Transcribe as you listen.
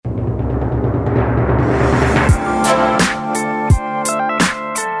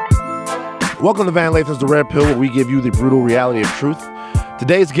Welcome to Van Lathan's The Red Pill, where we give you the brutal reality of truth.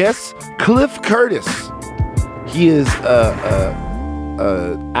 Today's guest, Cliff Curtis. He is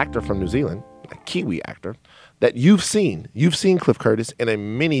an actor from New Zealand, a Kiwi actor, that you've seen. You've seen Cliff Curtis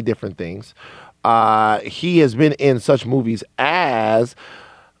in many different things. He has been in such movies as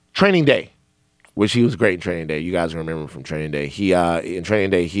Training Day, which he was great in Training Day. You guys remember him from Training Day. In Training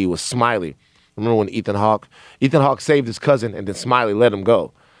Day, he was Smiley. Remember when Ethan Hawke saved his cousin and then Smiley let him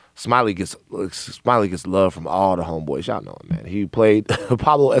go. Smiley gets love from all the homeboys. Y'all know him, man. He played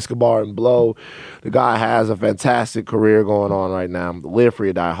Pablo Escobar in Blow. The guy has a fantastic career going on right now. Live Free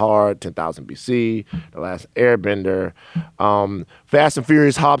or Die Hard, 10,000 BC, The Last Airbender. Fast and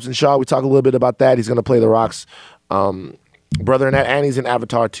Furious, Hobbs and Shaw. We talk a little bit about that. He's going to play The Rock's brother in that, and he's in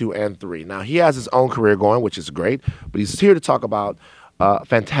Avatar 2 and 3. Now, he has his own career going, which is great, but he's here to talk about a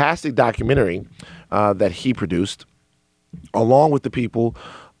fantastic documentary that he produced along with the people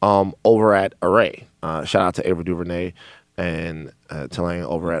over at Array. Shout out to Ava DuVernay and Tulane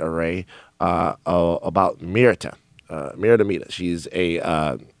over at Array about Mirta Mita. She's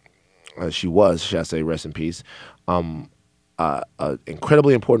she was, should I say, rest in peace, an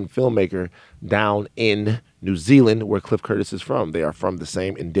incredibly important filmmaker down in New Zealand, where Cliff Curtis is from. They are from the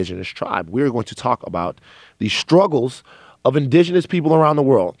same indigenous tribe. We're going to talk about the struggles of indigenous people around the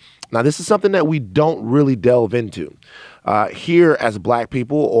world. Now, this is something that we don't really delve into. Here, as black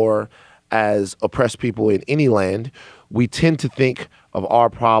people or as oppressed people in any land, we tend to think of our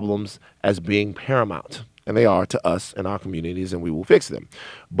problems as being paramount. And they are to us and our communities, and we will fix them.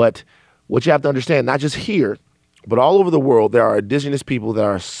 But what you have to understand, not just here, but all over the world, there are indigenous people that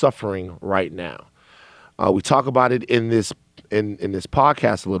are suffering right now. We talk about it in this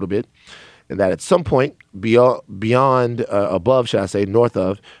podcast a little bit, and that at some point, above, should I say, north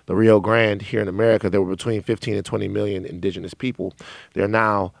of the Rio Grande here in America, there were between 15 and 20 million indigenous people. There are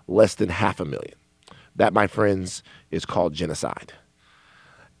now less than 500,000. That, my friends, is called genocide.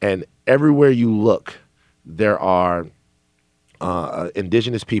 And everywhere you look, there are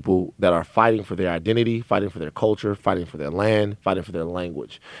indigenous people that are fighting for their identity, fighting for their culture, fighting for their land, fighting for their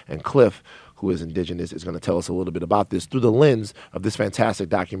language. And Cliff, who is indigenous, is going to tell us a little bit about this through the lens of this fantastic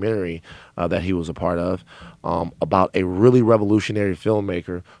documentary that he was a part of about a really revolutionary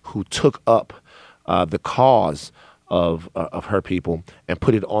filmmaker who took up the cause of her people and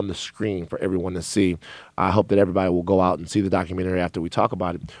put it on the screen for everyone to see. I hope that everybody will go out and see the documentary after we talk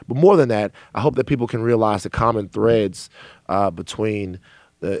about it. But more than that, I hope that people can realize the common threads between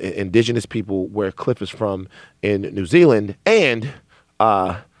the indigenous people where Cliff is from in New Zealand and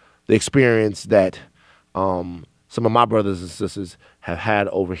the experience that some of my brothers and sisters have had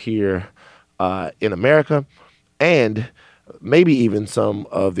over here in America, and maybe even some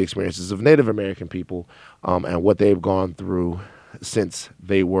of the experiences of Native American people and what they've gone through since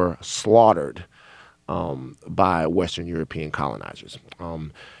they were slaughtered by Western European colonizers.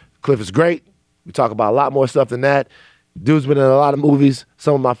 Cliff is great. We talk about a lot more stuff than that. Dude's been in a lot of movies,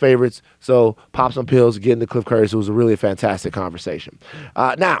 some of my favorites. So pop some pills, get into Cliff Curtis. It was a really fantastic conversation.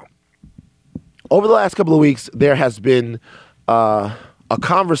 Now, over the last couple of weeks, there has been a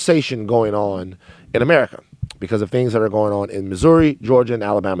conversation going on in America because of things that are going on in Missouri, Georgia, and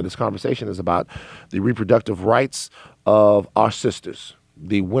Alabama. This conversation is about the reproductive rights of our sisters,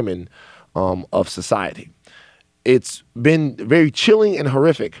 the women of society. It's been very chilling and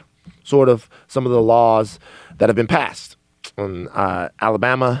horrific, sort of some of the laws that have been passed. In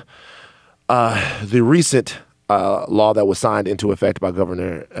Alabama, the recent law that was signed into effect by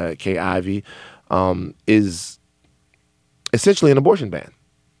Governor Kay Ivey is essentially an abortion ban.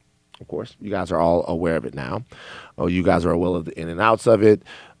 Of course, you guys are all aware of it now. You guys are aware of the in and outs of it.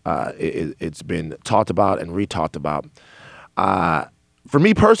 It's been talked about and re-talked about. For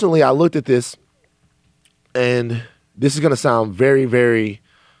me personally, I looked at this, and this is going to sound very, very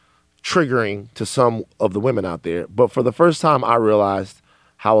triggering to some of the women out there. But for the first time, I realized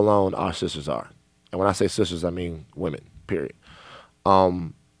how alone our sisters are. And when I say sisters, I mean women, period.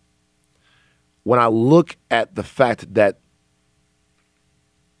 When I look at the fact that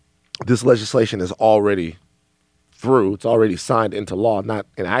this legislation is already through, it's already signed into law, not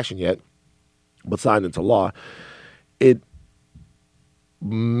in action yet, but signed into law, it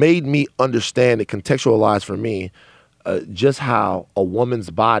made me understand, it contextualized for me just how a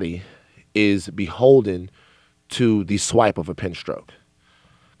woman's body is beholden to the swipe of a pen stroke.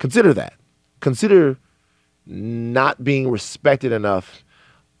 Consider that. Consider not being respected enough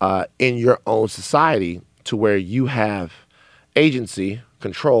in your own society to where you have agency,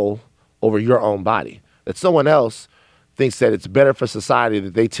 control over your own body. That someone else thinks that it's better for society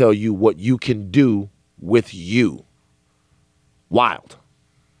that they tell you what you can do with you. Wild.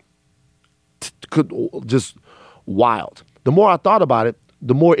 just wild. The more I thought about it,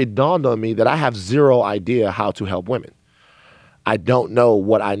 the more it dawned on me that I have zero idea how to help women. I don't know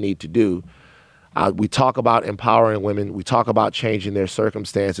what I need to do. We talk about empowering women. We talk about changing their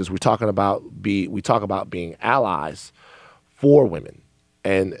circumstances. We talk about being allies for women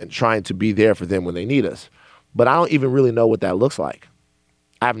and trying to be there for them when they need us. But I don't even really know what that looks like.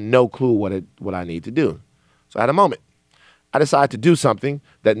 I have no clue what I need to do. So I had a moment. I decided to do something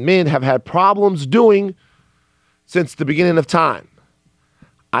that men have had problems doing since the beginning of time.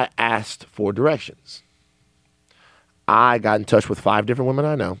 I asked for directions. I got in touch with 5 different women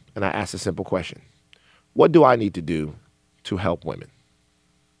I know, and I asked a simple question. What do I need to do to help women?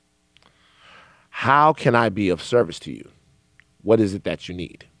 How can I be of service to you? What is it that you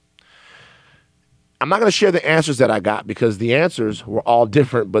need? I'm not going to share the answers that I got because the answers were all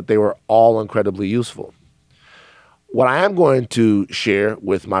different, but they were all incredibly useful. What I am going to share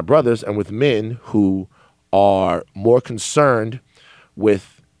with my brothers and with men who are more concerned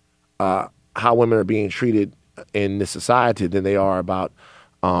with how women are being treated in this society than they are about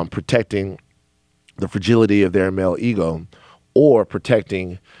protecting the fragility of their male ego or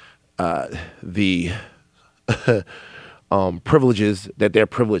protecting the privileges that their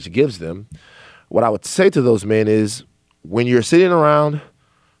privilege gives them. What I would say to those men is when you're sitting around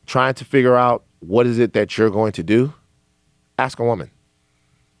trying to figure out what is it that you're going to do, ask a woman.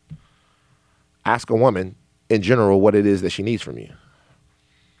 Ask a woman in general what it is that she needs from you.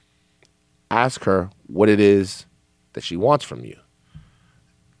 Ask her what it is that she wants from you.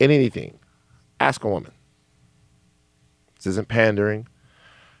 In anything, ask a woman. This isn't pandering.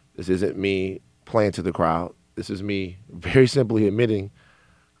 This isn't me playing to the crowd. This is me very simply admitting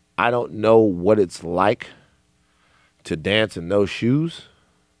I don't know what it's like to dance in those shoes.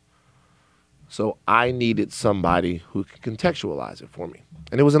 So I needed somebody who could contextualize it for me.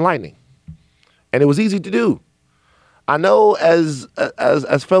 And it was enlightening. And it was easy to do. I know as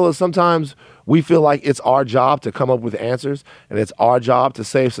fellas, sometimes we feel like it's our job to come up with answers and it's our job to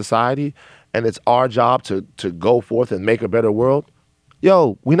save society and it's our job to go forth and make a better world.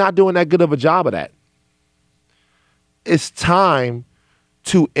 Yo, we're not doing that good of a job of that. It's time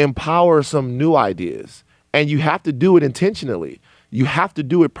to empower some new ideas, and you have to do it intentionally. You have to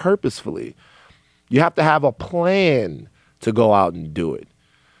do it purposefully. You have to have a plan to go out and do it.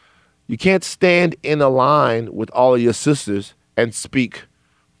 You can't stand in a line with all of your sisters and speak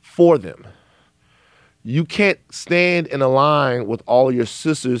for them. You can't stand in a line with all of your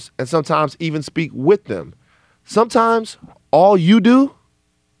sisters and sometimes even speak with them. Sometimes all you do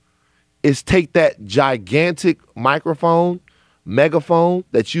is take that gigantic microphone, megaphone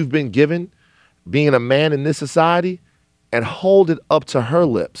that you've been given, being a man in this society, and hold it up to her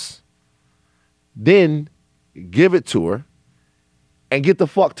lips. Then give it to her and get the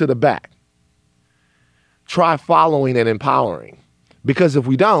fuck to the back. Try following and empowering. Because if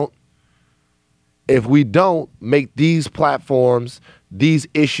we don't make these platforms, these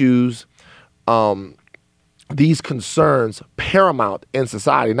issues, these concerns paramount in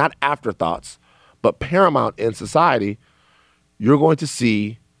society, not afterthoughts, but paramount in society, you're going to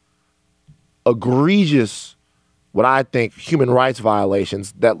see egregious, what I think, human rights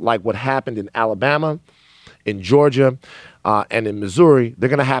violations that, like what happened in Alabama, in Georgia, and in Missouri, they're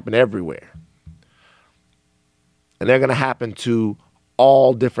going to happen everywhere. And they're going to happen to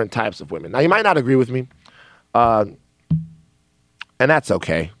all different types of women. Now, you might not agree with me, and that's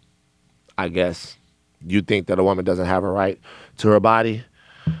okay, I guess. You think that a woman doesn't have a right to her body.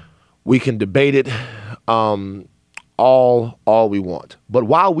 We can debate it all we want. But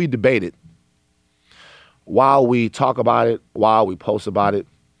while we debate it, while we talk about it, while we post about it,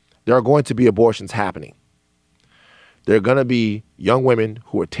 there are going to be abortions happening. There are going to be young women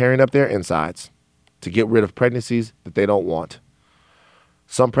who are tearing up their insides to get rid of pregnancies that they don't want.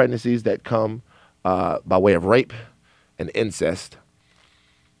 Some pregnancies that come by way of rape and incest.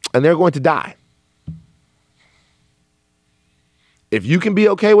 And they're going to die. If you can be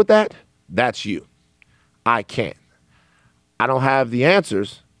okay with that, that's you. I can't. I don't have the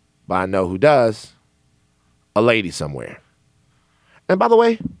answers, but I know who does. A lady somewhere. And by the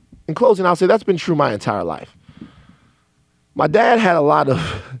way, in closing, I'll say that's been true my entire life. My dad had a lot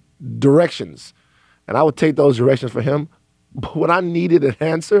of directions, and I would take those directions for him. But when I needed an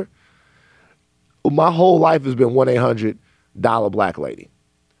answer, my whole life has been 1-800-Black Lady.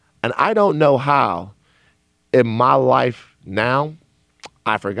 And I don't know how in my life now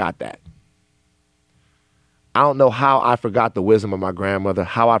I forgot that. I don't know how I forgot the wisdom of my grandmother,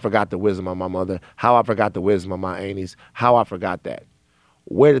 how I forgot the wisdom of my mother, how I forgot the wisdom of my aunties, how I forgot that.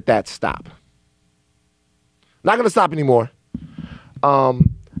 Where did that stop? Not going to stop anymore. I'm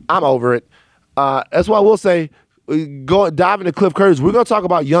over it. That's why we'll say, dive into Cliff Curtis. We're going to talk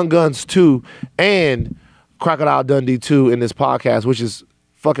about Young Guns 2 and Crocodile Dundee 2 in this podcast, which is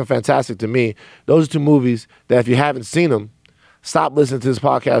fucking fantastic to me. Those are two movies that if you haven't seen them, stop listening to this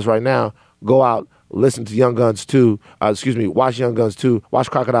podcast right now. Go out, listen to Young Guns 2. Watch Young Guns 2. Watch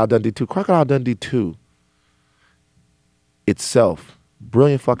Crocodile Dundee 2. Crocodile Dundee 2 itself,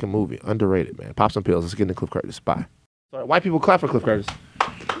 brilliant fucking movie. Underrated, man. Pop some pills. Let's get into Cliff Curtis. Bye. Sorry, white people clap for Cliff Curtis.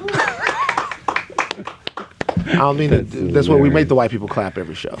 I don't mean that. That's what we make the white people clap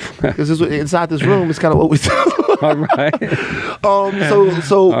every show. Because inside this room, it's kind of what we do. All right.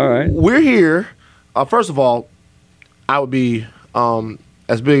 So All right. We're here. First of all, I would be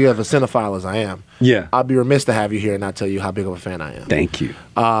as big of a cinephile as I am. Yeah. I'd be remiss to have you here and not tell you how big of a fan I am. Thank you.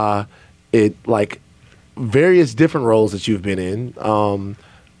 Various different roles that you've been in.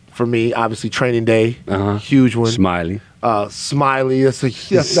 For me, obviously, Training Day, huge one. Smiley. Smiley, that's a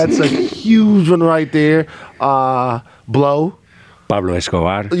huge one right there. Blow. Pablo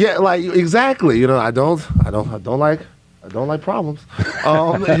Escobar. Yeah, like exactly. You know, I don't like problems.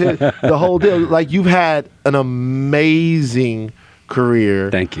 The whole deal. Like you've had an amazing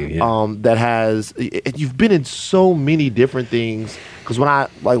career. Thank you. Yeah. That has you've been in so many different things. Because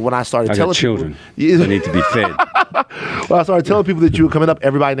when I started telling children, people, they need to be fed. When I started telling people that you were coming up,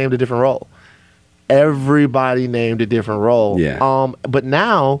 everybody named a different role. Everybody named a different role. Yeah. But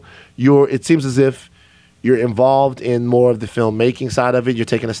now it seems as if you're involved in more of the filmmaking side of it. You're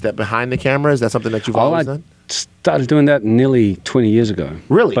taking a step behind the camera. Is that something that you've always done? I started doing that nearly 20 years ago.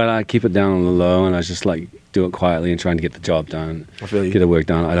 Really? But I keep it down on the low, and I just like do it quietly and trying to get the job done, get the work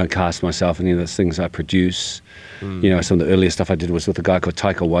done. I don't cast myself in any of those things I produce. You know, some of the earliest stuff I did was with a guy called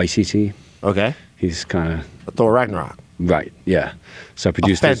Taika Waititi. Okay. He's kind of... Thor Ragnarok. Right, yeah. So I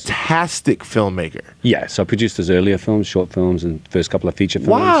produced... fantastic filmmaker. Yeah, so I produced his earlier films, short films, and first couple of feature films.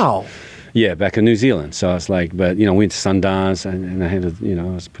 Wow. Yeah, back in New Zealand. So I was like, but, you know, we went to Sundance, and I had to, you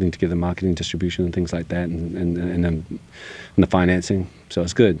know, I was putting together marketing, distribution, and things like that, and the financing. So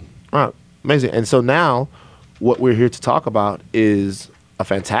it's good. Right. Amazing. And so now, what we're here to talk about is a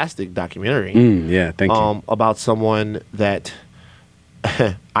fantastic documentary. Yeah, thank you. About someone that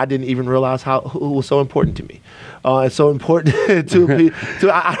I didn't even realize who was so important to me. It's so important to me.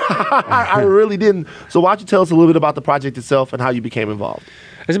 I really didn't. So why don't you tell us a little bit about the project itself and how you became involved?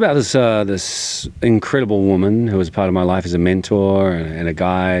 It's about this incredible woman who was a part of my life as a mentor and a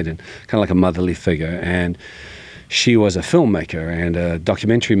guide and kind of like a motherly figure. And she was a filmmaker and a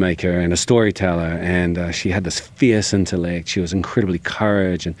documentary maker and a storyteller, and she had this fierce intellect. She was incredibly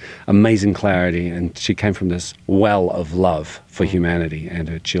courage and amazing clarity, and she came from this well of love for humanity and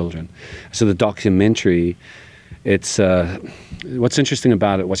her children. So the documentary, it's what's interesting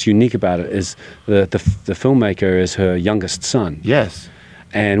about it, what's unique about it is the filmmaker is her youngest son. Yes.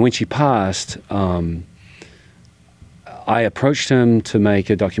 And when she passed, I approached him to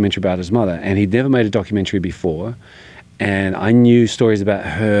make a documentary about his mother, and he'd never made a documentary before, and I knew stories about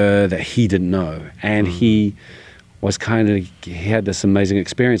her that he didn't know, and he had this amazing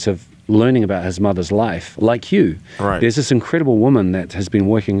experience of learning about his mother's life, like you. Right. There's this incredible woman that has been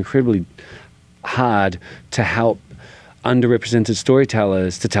working incredibly hard to help underrepresented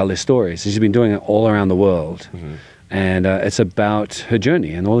storytellers to tell their stories. She's been doing it all around the world, and it's about her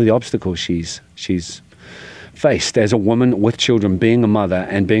journey and all the obstacles she's faced as a woman with children, being a mother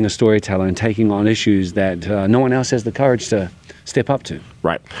and being a storyteller and taking on issues that no one else has the courage to step up to.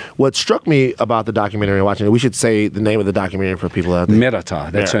 Right. What struck me about the documentary and watching it, we should say the name of the documentary for people out there.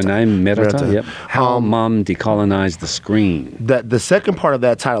 Merata. That's her name, Merata. Yep. How Mom Decolonized the Screen. The second part of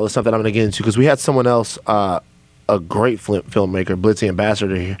that title is something I'm going to get into because we had someone else, a great filmmaker, Blitz the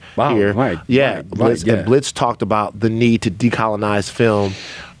Ambassador here. Right. Yeah. Right, Blitz, yeah. And Blitz talked about the need to decolonize film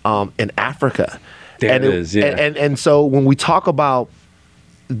in Africa. It is, yeah. And so when we talk about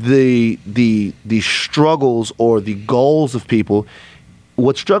the struggles or the goals of people,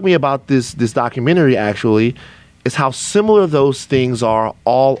 what struck me about this documentary actually is how similar those things are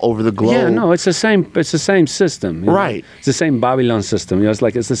all over the globe. Yeah, no, it's the same system. You know? Right. It's the same Babylon system. You know,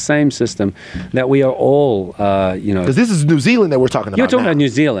 it's the same system that we are all, Because this is New Zealand that we're talking about. You're talking now. about New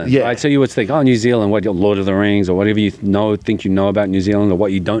Zealand, yeah. right? So you would think, New Zealand, what, Lord of the Rings, or whatever you think you know about New Zealand, or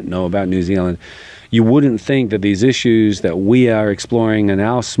what you don't know about New Zealand. You wouldn't think that these issues that we are exploring in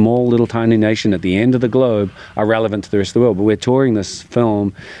our small little tiny nation at the end of the globe are relevant to the rest of the world. But we're touring this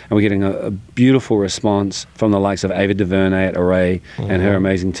film and we're getting a beautiful response from the likes of Ava DuVernay at Array and her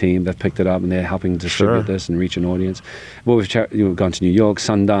amazing team that picked it up, and they're helping distribute this and reach an audience. Well, we've gone to New York,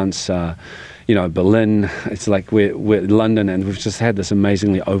 Sundance, Berlin. It's like we're London, and we've just had this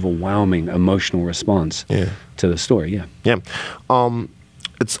amazingly overwhelming emotional response to the story. Yeah. Yeah.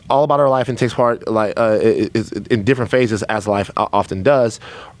 it's all about her life and takes part in different phases as life often does.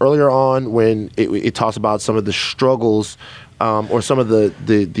 Earlier on, when it talks about some of the struggles or some of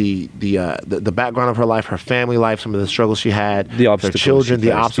the background of her life, her family life, some of the struggles she had, her children,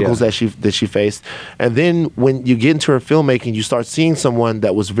 the obstacles that she faced, and then when you get into her filmmaking, you start seeing someone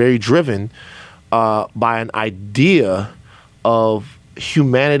that was very driven by an idea of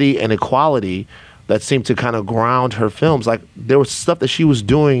humanity and equality that seemed to kind of ground her films. Like, there was stuff that she was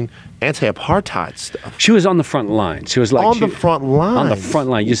doing, anti-apartheid stuff. She was on the front line. She was like on the front line. On the front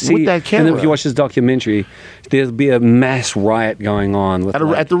line. You see, with that camera. And then if you watch this documentary, there'll be a mass riot going on with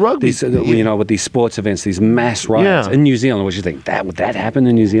at the rugby. These, with these sports events, these mass riots in New Zealand. Which you think would that happen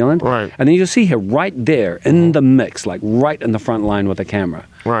in New Zealand? Right. And then you'll see her right there in the mix, like right in the front line with the camera.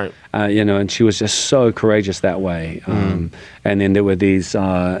 Right. And she was just so courageous that way. And then there were these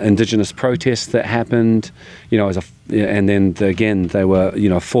indigenous protests that happened, and then again they were,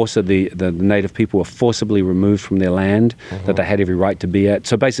 the native people were forcibly removed from their land that they had every right to be at.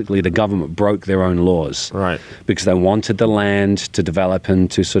 So basically the government broke their own laws. Right. Because they wanted the land to develop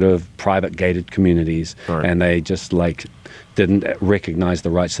into sort of private gated communities. Right. And they just didn't recognize the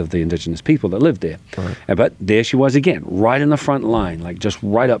rights of the indigenous people that lived there. Right. But there she was again, right in the front line, just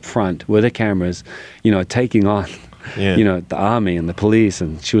right up front with the cameras, taking on, the army and the police.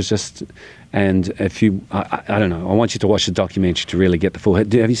 And she was just, and if you, I don't know, I want you to watch the documentary to really get the full.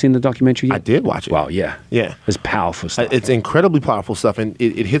 Have you seen the documentary yet? I did watch it. Wow, yeah. Yeah. It's powerful stuff. It's incredibly powerful stuff. And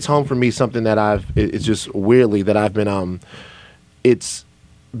it hits home for me something that it's just weirdly that I've been, it's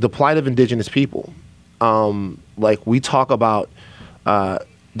the plight of indigenous people. We talk about,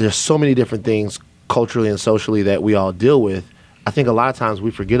 there's so many different things culturally and socially that we all deal with. I think a lot of times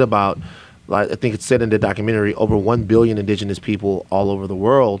we forget about, I think it's said in the documentary, over 1 billion indigenous people all over the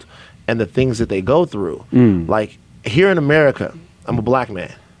world and the things that they go through. Like here in America, I'm a black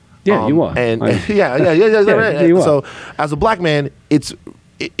man. Yeah, you are. And right. You are. So as a black man,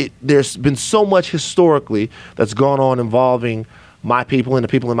 there's been so much historically that's gone on involving my people and the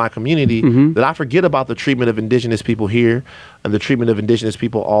people in my community that I forget about the treatment of indigenous people here and the treatment of indigenous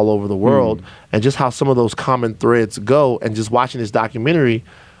people all over the world and just how some of those common threads go. And just watching this documentary,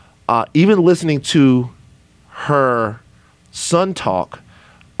 even listening to her son talk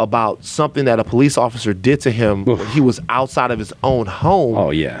about something that a police officer did to him when he was outside of his own home.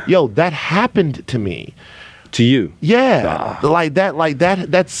 Oh, yeah. Yo, that happened to me. To you? Yeah,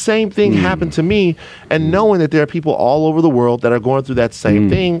 that same thing happened to me, and knowing that there are people all over the world that are going through that same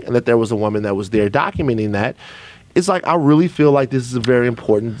thing, and that there was a woman that was there documenting that, it's like I really feel like this is a very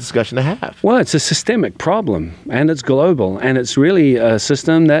important discussion to have. Well, it's a systemic problem, and it's global, and it's really a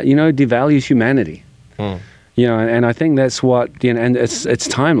system that devalues humanity. And I think that's what and it's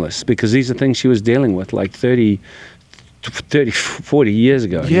timeless because these are things she was dealing with 30, 40 years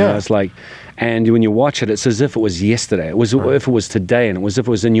ago. Yeah, it's like. And when you watch it, it's as if it was yesterday. It was if it was today, and it was if it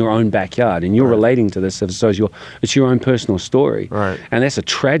was in your own backyard, and you're relating to this. So it's your own personal story. Right. And that's a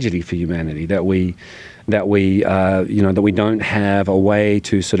tragedy for humanity that we don't have a way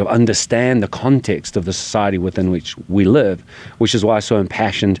to sort of understand the context of the society within which we live, which is why I'm so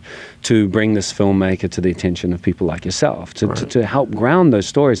impassioned to bring this filmmaker to the attention of people like yourself, to help ground those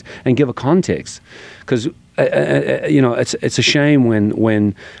stories and give a context. Because it's a shame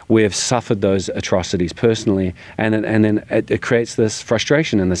when we've suffered those atrocities personally, and then it creates this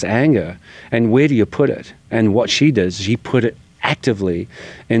frustration and this anger. And where do you put it? And what she does, she put it actively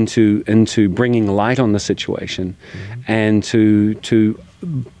into bringing light on the situation, and to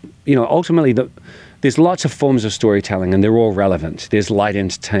ultimately there's lots of forms of storytelling, and they're all relevant. There's light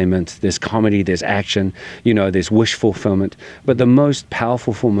entertainment, there's comedy, there's action, there's wish fulfillment. But the most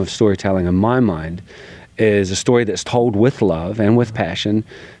powerful form of storytelling, in my mind, is a story that's told with love and with passion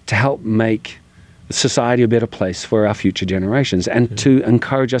to help make society a better place for our future generations and to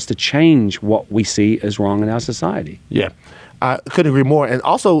encourage us to change what we see as wrong in our society. Yeah, I couldn't agree more. And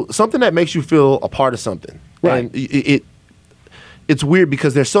also something that makes you feel a part of something. Right. And it's weird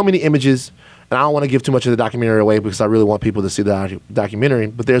because there's so many images, and I don't want to give too much of the documentary away because I really want people to see the documentary,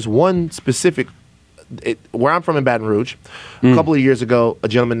 but there's one specific, where I'm from in Baton Rouge, a couple of years ago, a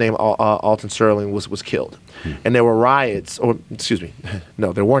gentleman named Alton Sterling was killed. And there were riots, or excuse me,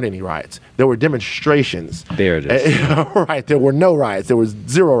 no, there weren't any riots. There were demonstrations. There it is. Right, there were no riots. There was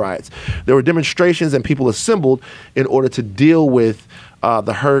 0 riots. There were demonstrations and people assembled in order to deal with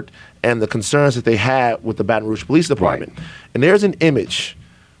the hurt and the concerns that they had with the Baton Rouge Police Department. Right. And there's an image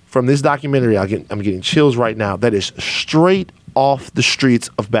from this documentary, I'm getting chills right now, that is straight off the streets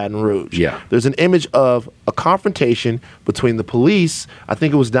of Baton Rouge. Yeah. There's an image of a confrontation between the police, I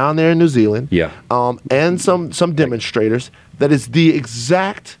think it was down there in New Zealand, Yeah. and some demonstrators, that is the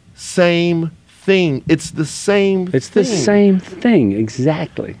exact same thing. It's the same It's thing. the same thing,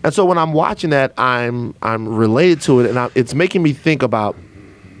 exactly. And so when I'm watching that, I'm related to it, and it's making me think about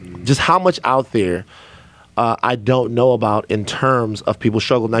just how much out there I don't know about in terms of people's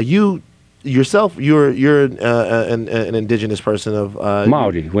struggle. Now, you yourself, you're an indigenous person of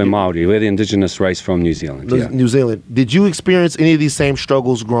Maori. We're Maori. We're the indigenous race from New Zealand. Yeah. New Zealand. Did you experience any of these same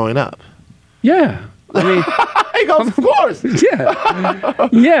struggles growing up? Yeah. I mean, He goes, of course. yeah.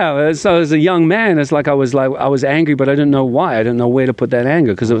 Yeah. So as a young man, it's like I was angry, but I didn't know why. I didn't know where to put that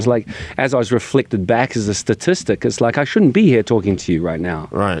anger, because it was like, as I was reflected back as a statistic, it's like, I shouldn't be here talking to you right now.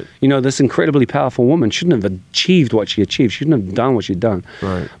 Right. You know, this incredibly powerful woman shouldn't have achieved what she achieved. She shouldn't have done what she'd done.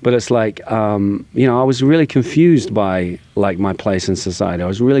 Right. But it's like, you know, I was really confused by like my place in society. I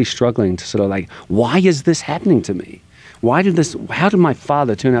was really struggling to sort of like, why is this happening to me? How did my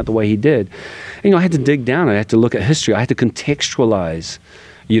father turn out the way he did? And, you know, I had to dig down. I had to look at history. I had to contextualize,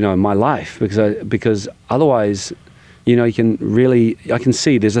 you know, my life, because otherwise, you know, I can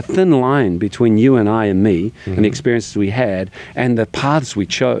see there's a thin line between you and I and me, and the experiences we had and the paths we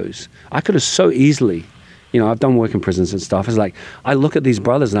chose. I could have so easily, you know, I've done work in prisons and stuff. It's like, I look at these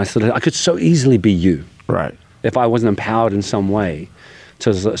brothers and I could so easily be you. Right. If I wasn't empowered in some way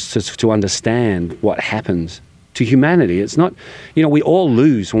to understand what happens to humanity. It's not, you know, we all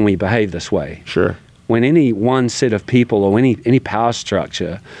lose when we behave this way. Sure. When any one set of people or any power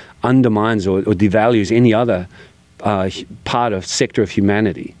structure undermines or devalues any other part of sector of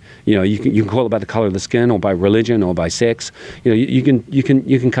humanity. You know, you can call it by the color of the skin, or by religion, or by sex. You know, you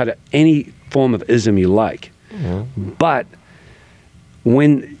can cut it any form of ism you like. Mm-hmm. But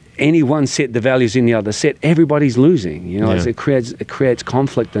when any one set devalues any other set, everybody's losing. You know, it creates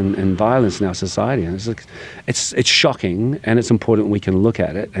conflict and violence in our society, and it's shocking, and it's important we can look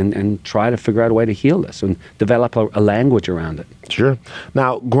at it and try to figure out a way to heal this and develop a language around it. Sure.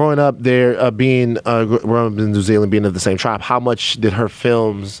 Now, growing up there, growing up in New Zealand, being of the same tribe, how much did her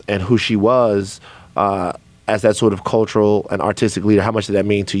films and who she was as that sort of cultural and artistic leader, how much did that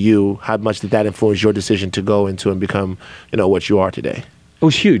mean to you? How much did that influence your decision to go into and become, you know, what you are today? It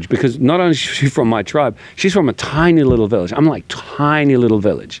was huge, because not only is she from my tribe, she's from a tiny little village. I'm like, tiny little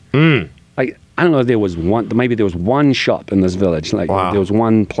village. Like, I don't know if maybe there was one shop in this village. Like, wow. There was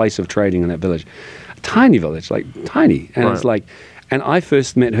one place of trading in that village. A tiny village, like tiny. And It's like, and I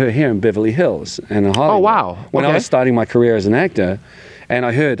first met her here in Beverly Hills and in Hollywood. Oh, wow. When I was starting my career as an actor. And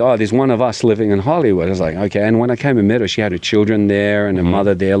I heard, there's one of us living in Hollywood. I was like, okay. And when I came and met her, she had her children there and her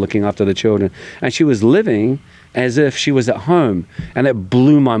mother there looking after the children. And she was living as if she was at home. And it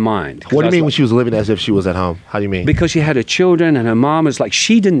blew my mind. What do you mean when she was living as if she was at home? How do you mean? Because she had her children and her mom was like,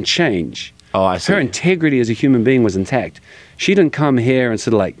 she didn't change. Oh, I see. Her integrity as a human being was intact. She didn't come here and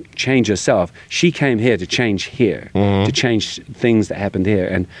sort of like change herself. She came here to change here, to change things that happened here.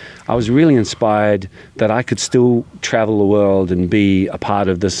 And I was really inspired that I could still travel the world and be a part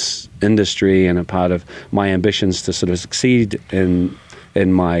of this industry and a part of my ambitions to sort of succeed in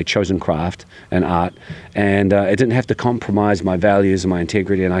my chosen craft and art. And it didn't have to compromise my values and my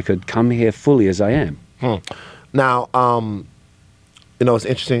integrity, and I could come here fully as I am. Now, you know, it's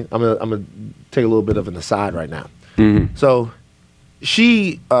interesting. I'm gonna take a little bit of an aside right now. So,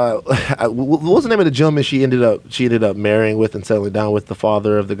 she, what was the name of the gentleman she ended up marrying with and settling down with? The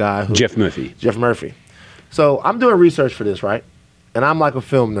father of the guy who Jeff Murphy. Jeff Murphy. So I'm doing research for this, right? And I'm like a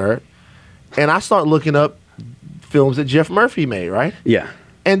film nerd, and I start looking up films that Jeff Murphy made, right? Yeah.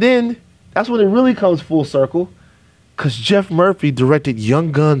 And then that's when it really comes full circle, because Jeff Murphy directed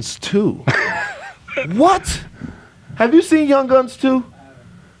Young Guns 2. What? Have you seen Young Guns 2?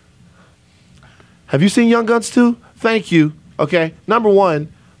 Have you seen Young Guns 2? Thank you. Okay. Number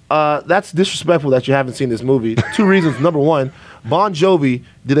one, that's disrespectful that you haven't seen this movie. Two reasons. Number one, Bon Jovi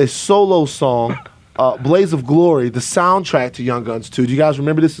did a solo song, Blaze of Glory, the soundtrack to Young Guns 2. Do you guys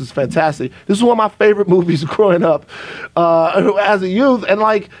remember this? Is fantastic. This is one of my favorite movies growing up as a youth. And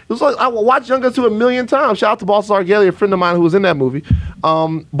like, it was like I watched Young Guns 2 a million times. Shout out to Balthazar Gelly, a friend of mine who was in that movie.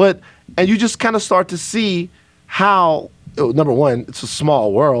 And you just kind of start to see how, number one, it's a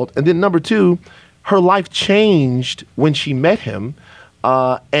small world. And then number two, her life changed when she met him.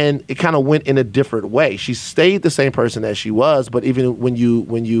 And it kind of went in a different way. She stayed the same person as she was, but even when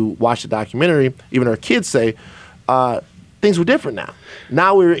you watch the documentary, even her kids say things were different now.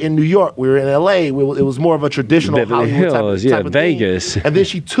 Now we're in New York, we were in LA. It was more of a traditional Beverly Hollywood Hills, type of Vegas. thing. And then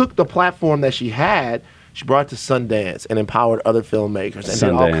she took the platform that she had She brought it to Sundance and empowered other filmmakers and did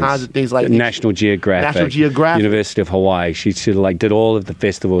all kinds of things like National Geographic, University of Hawaii. She sort of like did all of the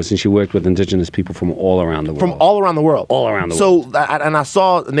festivals, and she worked with indigenous people from all around the world. From all around the world. All around the world. So, and I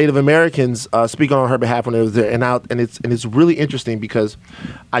saw Native Americans speaking on her behalf when it was there, and it's really interesting because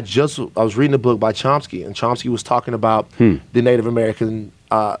I was reading a book by Chomsky, and Chomsky was talking about the Native American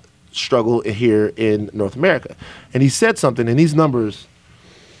struggle here in North America, and he said something, and these numbers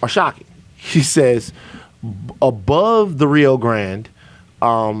are shocking. He says, above the Rio Grande,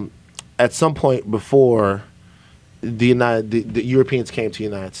 at some point before the Europeans came to the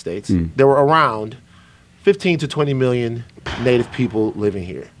United States, there were around 15 to 20 million Native people living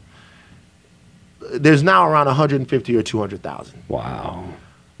here. There's now around 150 or 200,000. Wow.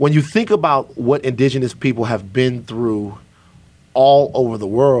 When you think about what indigenous people have been through all over the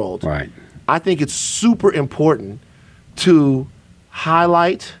world, right, I think it's super important to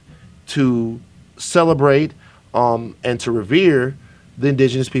highlight, to celebrate, and to revere the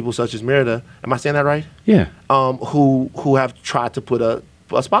indigenous people such as Merida. Am I saying that right? Yeah. Who have tried to put a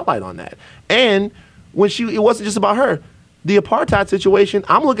spotlight on that. And when it wasn't just about her. The apartheid situation,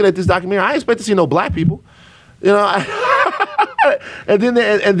 I'm looking at this documentary, I expect to see no black people. You know, and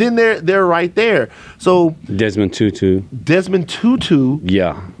then they're right there. So Desmond Tutu.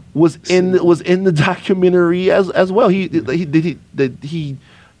 Yeah. was in the documentary as well. He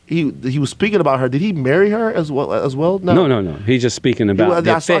was speaking about her. Did he marry her as well? No. He's just speaking about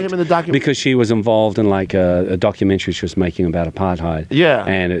the I saw him in the documentary because she was involved in like a documentary she was making about apartheid. Yeah,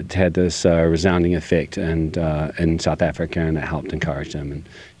 and it had this resounding effect and in South Africa, and it helped encourage them.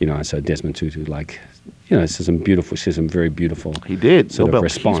 And I said Desmond Tutu, like, says some very beautiful. He did sort Nobel of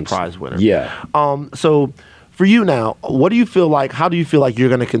response. Peace Prize winner. Yeah. So for you now, what do you feel like? How do you feel like you're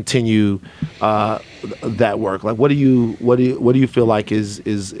going to continue that work? Like, what do you feel like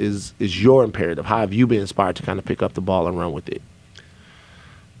is your imperative? How have you been inspired to kind of pick up the ball and run with it?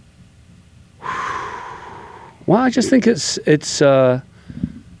 Well, I just think it's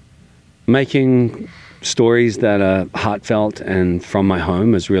making stories that are heartfelt and from my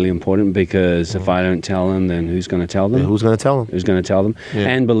home is really important, because if I don't tell them, then who's going to tell them? Yeah, who's going to tell them? Who's going to tell them? Yeah.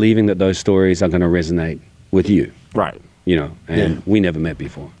 And believing that those stories are going to resonate with you. Right. And we never met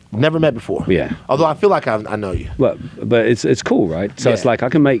before. Never met before. Yeah. Although I feel like I know you. But it's cool, right? So it's like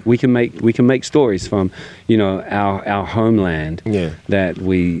we can make stories from our homeland that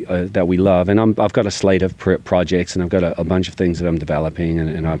we love, and I've got a slate of projects, and I've got a bunch of things that I'm developing,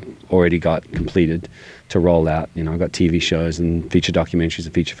 and I've already got completed to roll out. I've got TV shows and feature documentaries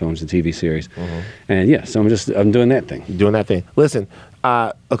and feature films and TV series, and so I'm doing that thing. Doing that thing. Listen,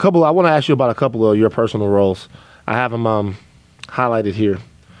 I want to ask you about a couple of your personal roles. I have them highlighted here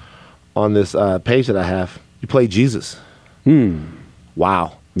on this page that I have. You played Jesus.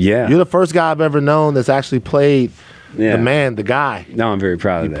 Wow. Yeah. You're the first guy I've ever known that's actually played the man, the guy. No, I'm very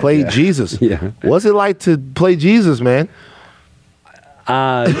proud of that. You played Jesus. Yeah. What's it like to play Jesus, man?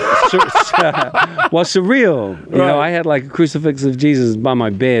 Well, surreal. I had like a crucifix of Jesus by my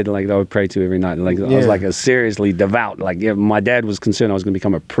bed, like that I would pray to every night. Like I was like a seriously devout. Like my dad was concerned I was going to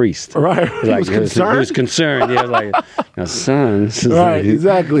become a priest. Right. He was concerned. He was concerned. Yeah, like, son. Right.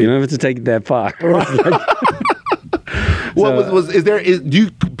 Exactly. You don't have to take it that far. Right. Do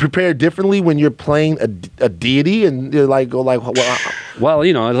you prepare differently when you're playing a deity and you're like go like? Well,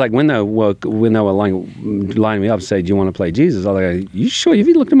 it's like when they were lining me up and say, "Do you want to play Jesus?" I was like, "You sure? Have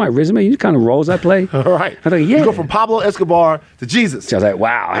you looked at my resume? You kind of roles I play?" All right. I was like, "Yeah." You go from Pablo Escobar to Jesus. So I was like,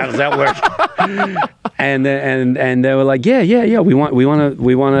 "Wow, how does that work?" and they were like, "Yeah. We want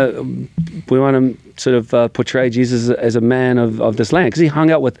to sort of portray Jesus as a man of this land, because he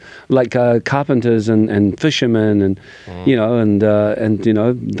hung out with like carpenters and fishermen and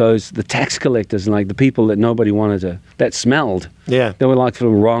the tax collectors and like the people that nobody wanted that smelled. Yeah, they were like from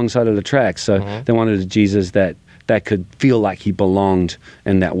the wrong side of the tracks. So they wanted a Jesus that could feel like he belonged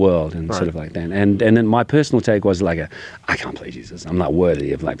in that world and sort of like that. And then my personal take was like I can't play Jesus. I'm not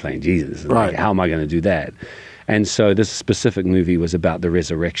worthy of like playing Jesus. Right. Like, how am I going to do that? And so this specific movie was about the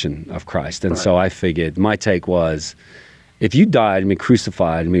resurrection of Christ. And so I figured my take was, if you died,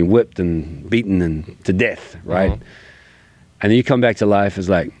 crucified, whipped and beaten and to death, right? And then you come back to life, it's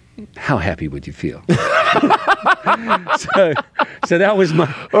like, how happy would you feel? So that was my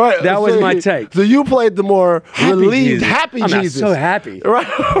my take. So you played the more relieved, happy Jesus. I'm so happy.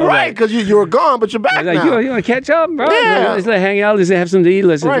 Right, because you were gone, but you're back now. You want to catch up, bro? Yeah. Let's hang out. Let's have something to eat.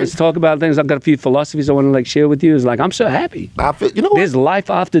 Let's talk about things. I've got a few philosophies I want to share with you. It's like, I'm so happy. I feel, there's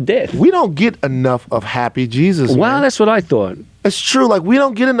life after death. We don't get enough of happy Jesus. Well, man. that's what I thought. It's true. Like, we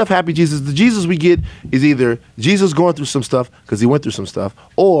don't get enough happy Jesus. The Jesus we get is either Jesus going through some stuff because he went through some stuff,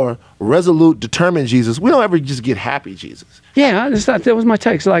 or resolute, determined Jesus. We don't ever just get happy Jesus. Yeah, that was my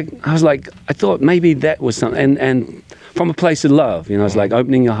take. So I thought maybe that was something, and from a place of love, it's like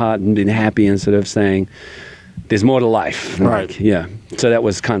opening your heart and being happy instead of saying, there's more to life. Right. Like, yeah. So that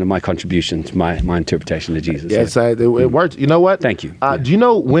was kind of my contribution to my interpretation of Jesus. Yes, it worked. You know what? Thank you. Do you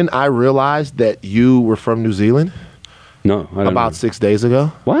know when I realized that you were from New Zealand? No, I don't About know. 6 days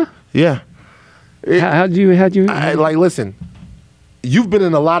ago. What? Yeah. How'd you? Like, listen, you've been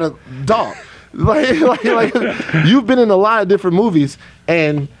in a lot of like you've been in a lot of different movies,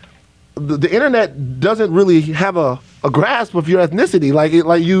 and the internet doesn't really have a grasp of your ethnicity.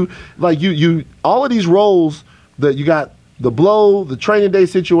 Like you all of these roles that you got, The Blow, the Training Day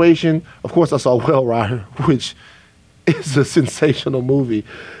situation. Of course, I saw Whale Rider, which is a sensational movie.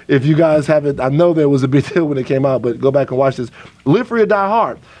 If you guys haven't, I know there was a big deal when it came out, but go back and watch this. Live Free or Die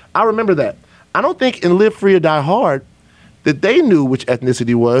Hard. I remember that. I don't think in Live Free or Die Hard that they knew which ethnicity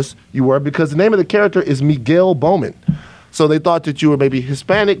you were, because the name of the character is Miguel Bowman. So they thought that you were maybe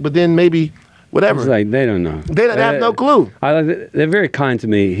Hispanic, but then maybe whatever. It's like, they don't know. They have no clue. They're very kind to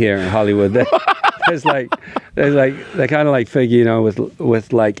me here in Hollywood. They kind of like figure,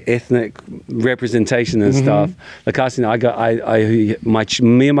 with like ethnic representation and stuff. The casting,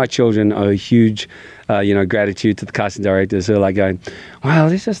 me and my children owe huge, gratitude to the casting directors who are like going, wow,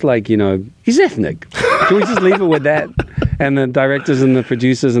 this is like, he's ethnic. Can we just leave it with that? And the directors and the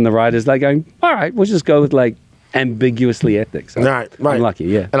producers and the writers like going, all right, we'll just go with like ambiguously ethnic. So right. I'm lucky,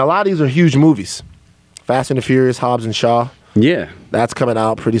 yeah. And a lot of these are huge movies. Fast and the Furious, Hobbs and Shaw. Yeah. That's coming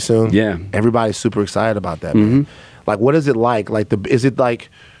out pretty soon. Yeah. Everybody's super excited about that, man. Like, what is it like?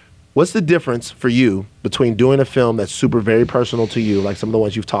 What's the difference for you between doing a film that's super very personal to you, like some of the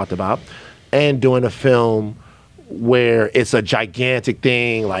ones you've talked about, and doing a film where it's a gigantic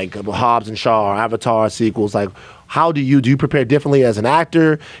thing like Hobbs and Shaw or Avatar sequels? Like, how do you prepare differently as an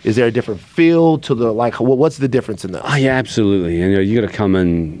actor? Is there a different feel to what's the difference in those? Oh yeah, absolutely. And you got to come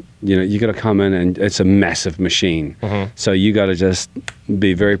in. You got to come in, and it's a massive machine. So you got to just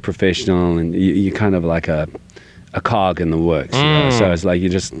be very professional, and you kind of like a cog in the works. So it's like you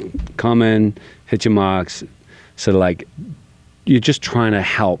just come in, hit your marks. So like you're just trying to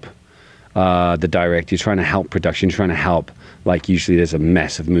help the director. You're trying to help production. You're trying to help. Like usually there's a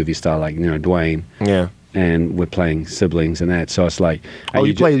massive movie star like Dwayne. Yeah. And we're playing siblings and that. So it's like,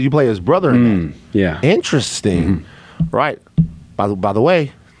 you play his brother in that. Yeah. Interesting. Right. By the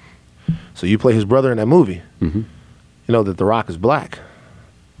way, so you play his brother in that movie. You know that The Rock is black.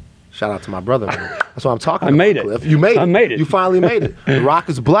 Shout out to my brother, man. That's what I'm talking about. I made it. Cliff. You made it. I made it. You finally made it. The Rock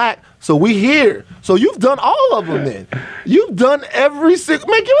is black, so we here. So you've done all of them then. You've done every single...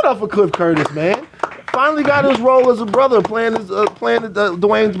 Man, give it up for Cliff Curtis, man. Finally got his role as a brother, playing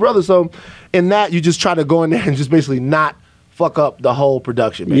Dwayne's brother. So in that, you just try to go in there and just basically not fuck up the whole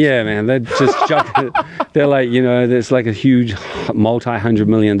production. Basically. Yeah, man. They're just they're like, there's like a huge multi-$100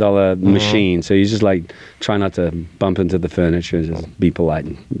 million machine. So you just like try not to bump into the furniture, just be polite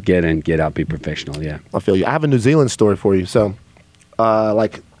and get in, get out, be professional. Yeah. I feel you. I have a New Zealand story for you. So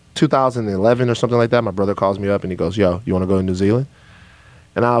like 2011 or something like that, my brother calls me up and he goes, yo, you want to go to New Zealand?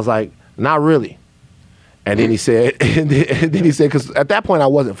 And I was like, not really. And then he said, because at that point I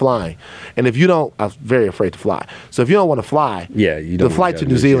wasn't flying. And if you don't, I was very afraid to fly. So if you don't want to fly, the flight to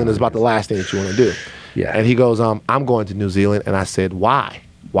New Zealand is about the last thing that you want to do. Yeah. And he goes, I'm going to New Zealand. And I said, why?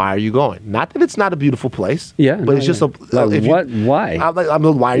 Why are you going? Not that it's not a beautiful place. Yeah. But it's just a... Why? I'm like,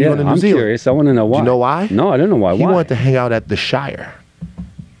 why are you going to New Zealand? I'm curious. I want to know why. Do you know why? No, I don't know why. He wanted to hang out at the Shire.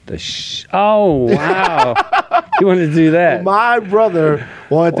 Oh, wow. You wanted to do that? My brother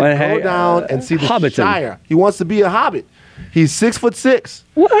wanted to go down and see the Hobbiton. Shire. He wants to be a hobbit. He's 6'6".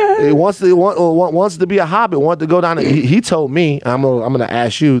 What? He wants to be a hobbit. Wanted to go down. He told me, I'm gonna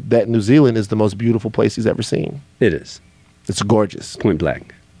ask you, that New Zealand is the most beautiful place he's ever seen. It is. It's gorgeous. Point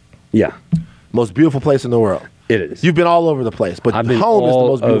blank. Yeah. Most beautiful place in the world. It is. You've been all over the place, but home is the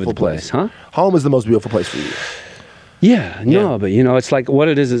most beautiful place. Huh? Home is the most beautiful place for you. Yeah, no, but it's like what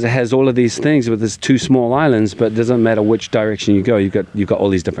it is it has all of these things with these two small islands, but it doesn't matter which direction you go, you've got all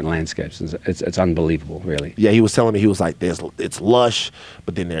these different landscapes. It's unbelievable, really. Yeah, he was telling me, he was like, it's lush,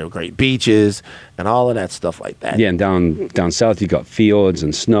 but then there are great beaches and all of that stuff like that. Yeah, and down south you got fjords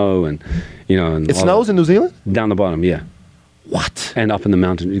and snow and and it snows in New Zealand? Down the bottom, yeah. What? And up in the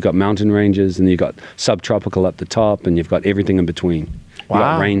mountain, you've got mountain ranges, and you've got subtropical up the top, and you've got everything in between. Wow. You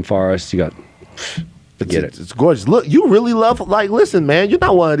got rainforests, you got It's gorgeous. Look, you really love, listen, man, you're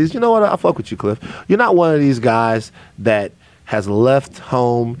not one of these, you know what, I fuck with you, Cliff. You're not one of these guys that has left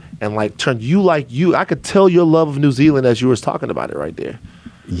home and like turned you like you. I could tell your love of New Zealand as you was talking about it right there.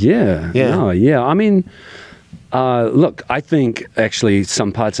 Yeah. Yeah. No, yeah. I mean, look, I think actually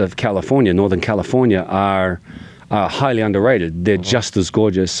some parts of California, Northern California, are highly underrated. They're just as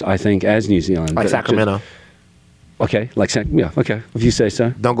gorgeous, I think, as New Zealand. Like Sacramento. Okay, yeah, okay, if you say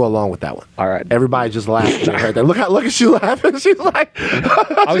so. Don't go along with that one. All right. Everybody just laughed right there. Look at you laughing. She's like,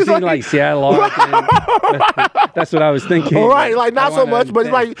 I was thinking like Seattle, Oregon. That's what I was thinking. All right, like not so much, but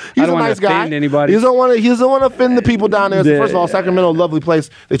like he's a nice guy. Anybody. He doesn't want to offend the people down there. So first of all, Sacramento, lovely place.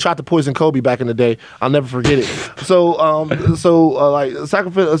 They tried to poison Kobe back in the day. I'll never forget it. So, like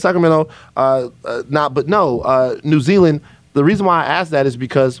Sacramento, New Zealand. The reason why I asked that is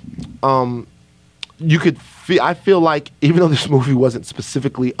because, you could. I feel like even though this movie wasn't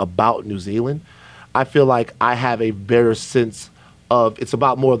specifically about New Zealand, I feel like I have a better sense of it's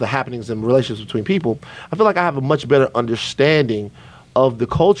about more of the happenings and relationships between people. I feel like I have a much better understanding of the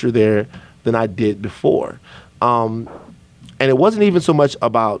culture there than I did before. And it wasn't even so much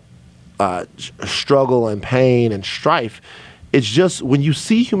about struggle and pain and strife. It's just when you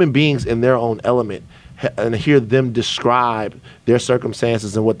see human beings in their own element and hear them describe their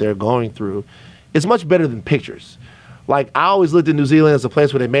circumstances and what they're going through, it's much better than pictures. Like, I always looked at New Zealand as a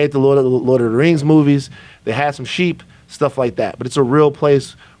place where they made the Lord of the Rings movies. They had some sheep, stuff like that. But it's a real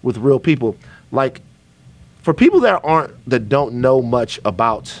place with real people. Like, for people that don't know much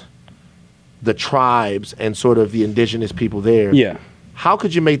about the tribes and sort of the indigenous people there, yeah. How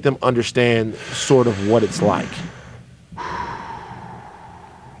could you make them understand sort of what it's like? I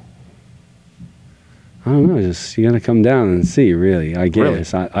don't know. Just you gotta come down and see. Really, I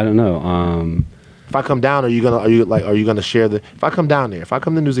guess. Really? I don't know. If I come down, are you gonna share the? If I come down there, if I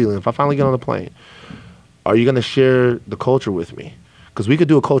come to New Zealand, if I finally get on the plane, are you gonna share the culture with me? Because we could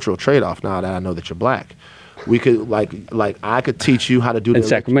do a cultural trade-off now that I know that you're black. We could like I could teach you how to do in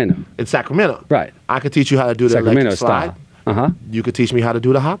Sacramento. In Sacramento, right? I could teach you how to do the Sacramento slide. style. You could teach me how to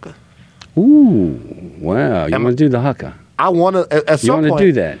do the haka. Ooh, wow! You want to do the haka? I want to. At some point, you want to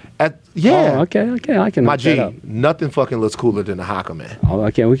do that? Yeah. Oh, okay. I can. My G, that up. Nothing fucking looks cooler than the haka, man. Oh,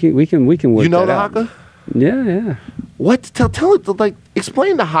 okay. We can work. You know that the out. haka? Yeah. What? Tell it. Like,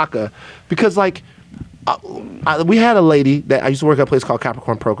 explain the haka, because like, we had a lady that I used to work at a place called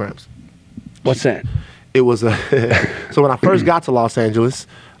Capricorn Programs. What's that? It was a. So when I first got to Los Angeles,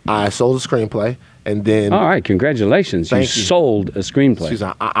 I sold a screenplay, and then. All right, congratulations! You sold a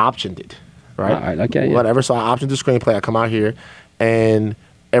screenplay. I optioned it. Right. All right. Okay. Whatever. So I optioned the screenplay. I come out here, and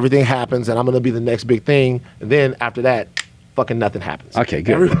everything happens, and I'm gonna be the next big thing. And then after that, fucking nothing happens. Okay.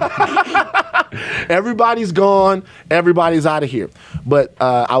 Good. Everybody's gone. Everybody's out of here. But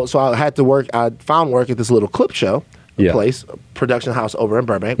I had to work. I found work at this little clip show place, a production house over in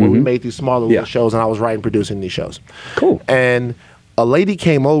Burbank, where we made these smaller little shows, and I was writing, producing these shows. Cool. And a lady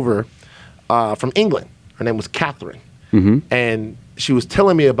came over from England. Her name was Catherine, and she was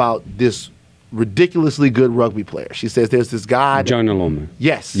telling me about this ridiculously good rugby player. She says there's this guy. Jonah Lomu.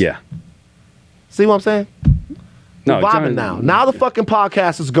 Yes. Yeah. See what I'm saying? No, We're vibing now. Now the fucking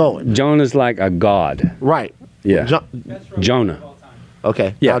podcast is going. Jonah's like a god. Right. Yeah. Jonah.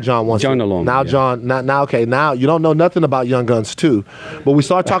 Okay. Yeah. Now John wants Jonah Lomu. Now John. Now okay. Now you don't know nothing about Young Guns 2, but we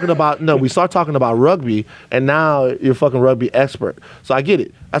start talking about rugby, and now you're a fucking rugby expert. So I get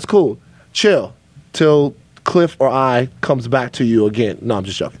it. That's cool. Chill till Cliff or I comes back to you again. No, I'm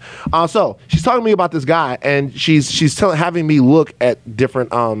just joking. So she's talking to me about this guy, and she's having me look at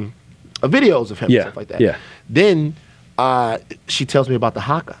different videos of him and stuff like that. Yeah. Then she tells me about the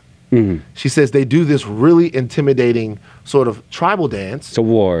haka. Mm-hmm. She says they do this really intimidating sort of tribal dance. It's a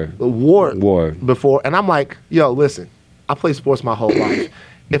war Before, and I'm like, yo, listen, I played sports my whole life.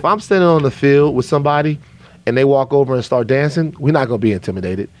 If I'm standing on the field with somebody and they walk over and start dancing, we're not gonna be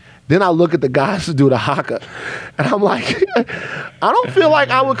intimidated. Then I look at the guys who do the haka, and I'm like, I don't feel like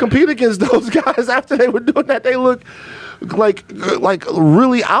I would compete against those guys after they were doing that. They look like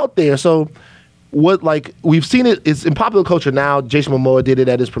really out there. So what, like, we've seen it's in popular culture now. Jason Momoa did it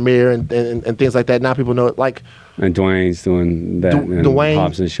at his premiere and things like that. Now people know it. Like, and Dwayne's doing that. Dwayne,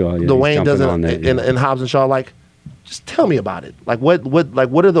 Hobbs and Shaw. Yeah, Dwayne does it in Hobbs and Shaw. Like, just tell me about it. Like, what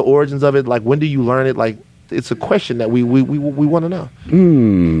are the origins of it? Like, when do you learn it? Like, it's a question that we want to know.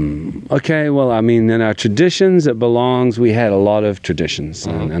 Okay, well, I mean, in our traditions, it belongs. We had a lot of traditions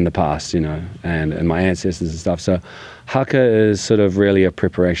in the past, and my ancestors and stuff. So, haka is sort of really a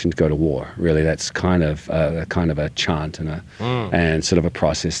preparation to go to war. Really, that's kind of a chant and sort of a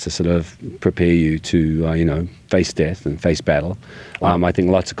process to sort of prepare you to face death and face battle. I think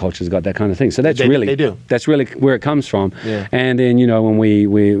lots of cultures got that kind of thing. So that's they do. That's really where it comes from. Yeah. And then when we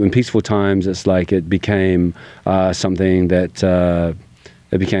in peaceful times, it's like it became something that.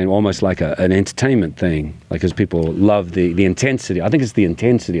 It became almost like an entertainment thing, like because people love the intensity. I think it's the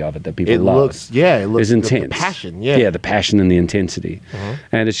intensity of it that people love. It looks it's intense. The passion, yeah, the passion and the intensity,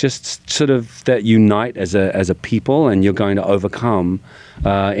 and it's just sort of that unite as a people, and you're going to overcome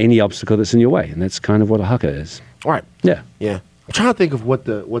any obstacle that's in your way, and that's kind of what a haka is. Right. Yeah. Yeah. I'm trying to think of what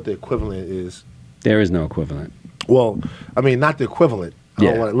the equivalent is. There is no equivalent. Well, I mean, not the equivalent.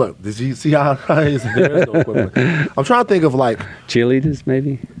 Yeah. Look, did you see how there is no equivalent? I'm trying to think of like cheerleaders,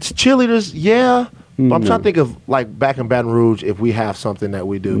 maybe. Cheerleaders, yeah. But I'm trying to think of like back in Baton Rouge if we have something that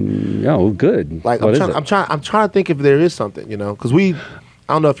we do. Oh, good. Like I'm trying to think if there is something, because I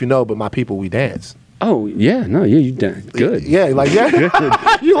don't know if you know, but my people, we dance. Oh yeah, no, yeah, you dance good. Yeah, you like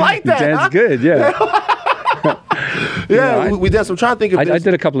you like that? You dance good, yeah. Yeah, we did. So I'm trying to think of I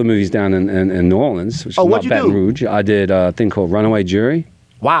did a couple of movies down in New Orleans, which is not Baton Rouge. I did a thing called Runaway Jury.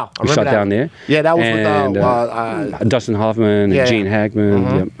 Wow. We shot down there. Yeah, that was with Dustin Hoffman and Gene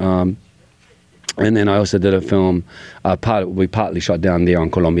Hackman. Yep. And then I also did a film, we partly shot down there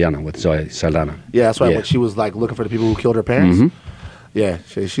on Colombiana with Zoe Saldana. Yeah, that's right. When she was like looking for the people who killed her parents. Yeah,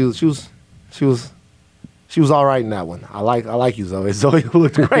 she was all right in that one. I like you, Zoe. Zoe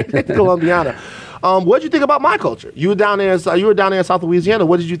looked great in Colombiana. What did you think about my culture? You were down there in South Louisiana.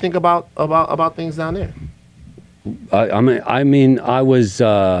 What did you think about things down there? I mean, I was.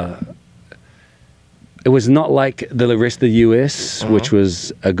 It was not like the rest of the U.S., which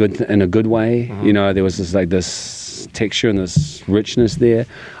was in a good way. There was this texture and this richness there.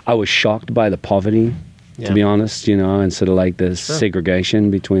 I was shocked by the poverty, to be honest. And sort of like this segregation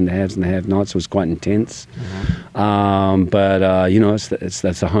between the haves and the have-nots was quite intense. But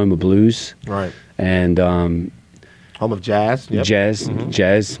that's the home of blues, right? And home of jazz. Yep.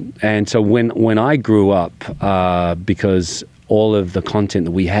 Jazz. And so when I grew up, because all of the content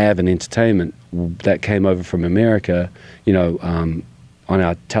that we have in entertainment that came over from America, on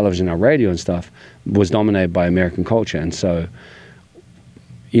our television, our radio and stuff, was dominated by American culture. And so,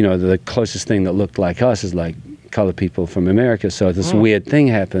 the closest thing that looked like us is like colored people from America. So this weird thing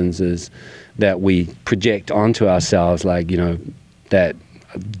happens is that we project onto ourselves like, that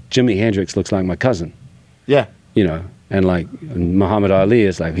Jimi Hendrix looks like my cousin. Yeah. And like Muhammad Ali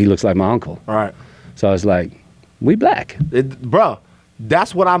is like, he looks like my uncle. All right. So I was like, we black. Bro,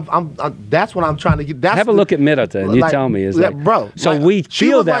 that's what I'm trying to get. Have a look at Merata and you tell me. Bro. So we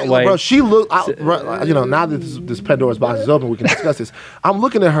feel that way. Bro, she looked, now that this Pandora's box is open, we can discuss this. I'm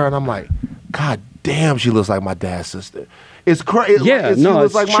looking at her and I'm like, God damn, she looks like my dad's sister. It's crazy. Yeah, she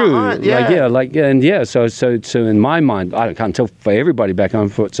looks like true. My aunt. Yeah. So in my mind, I can't tell for everybody back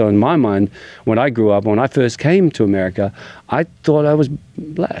home. So in my mind, when I grew up, when I first came to America, I thought I was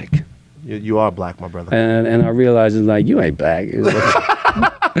black. You are black, my brother. And I realized, it's like, you ain't black. You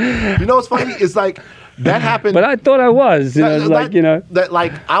know what's funny? It's like, that happened. But I thought I was. I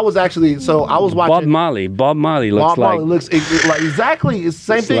was actually, I was watching. Bob Marley looks Bob Marley looks like exactly the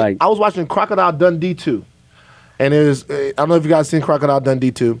same thing. Like, I was watching Crocodile Dundee 2. And I don't know if you guys seen Crocodile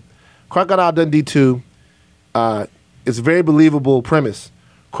Dundee 2. Crocodile Dundee 2, it's a very believable premise.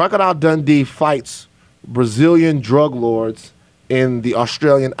 Crocodile Dundee fights Brazilian drug lords in the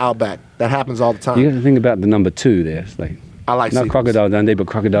Australian outback. That happens all the time. You got to think about the number 2 there. It's like, I like not sequels. Crocodile Dundee, but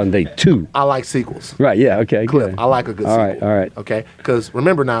Crocodile Dundee 2. I like sequels. Right, yeah, okay. Cliff, I like a good sequel. All right. Okay, because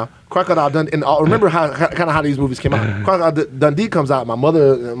remember now, Crocodile Dundee, and remember how these movies came out. Crocodile Dundee comes out, my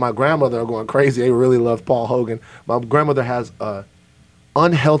mother and my grandmother are going crazy. They really love Paul Hogan. My grandmother has a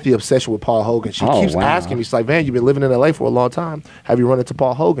unhealthy obsession with Paul Hogan. She keeps asking me, she's like, "Man, you've been living in LA for a long time. Have you run into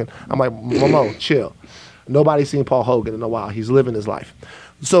Paul Hogan?" I'm like, "Momo, chill. Nobody's seen Paul Hogan in a while. He's living his life."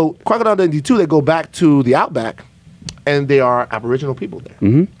 So Crocodile Dundee 2, they go back to the outback, and they are Aboriginal people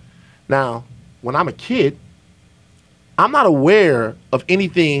there. Now, when I'm a kid, I'm not aware of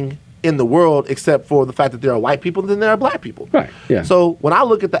anything in the world except for the fact that there are white people and then there are black people. Right, yeah. So when I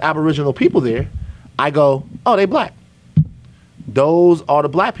look at the Aboriginal people there, I go, oh, they black. Those are the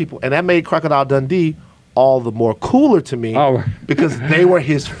black people. And that made Crocodile Dundee all the more cooler to me because they were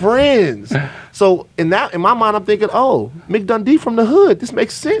his friends. So in my mind, I'm thinking, oh, Mick Dundee from the hood. This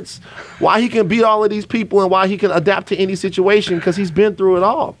makes sense. Why he can beat all of these people and why he can adapt to any situation because he's been through it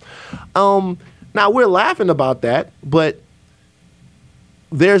all. Now, we're laughing about that, but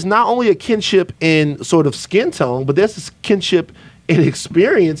there's not only a kinship in sort of skin tone, but there's a kinship an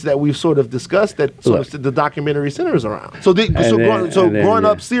experience that we've sort of discussed that sort of the documentary centers around. So, growing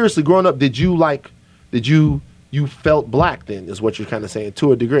up, seriously, growing up, did you felt black then, is what you're kind of saying,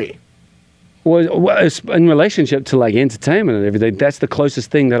 to a degree? Well, it's in relationship to like entertainment and everything, that's the closest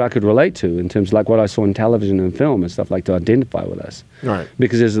thing that I could relate to in terms of like what I saw in television and film and stuff, like to identify with us. Right.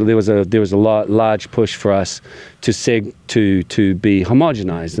 Because there was a large push for us to be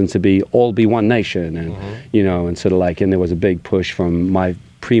homogenized and to be one nation, and you know, and sort of like, and there was a big push from my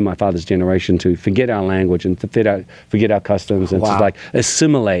father's generation to forget our language and to forget our customs and to like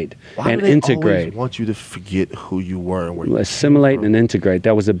assimilate and integrate. Always want you to forget who you were and where you assimilate and integrate.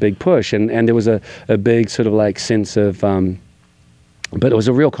 That was a big push, and there was a big sort of like sense of, but it was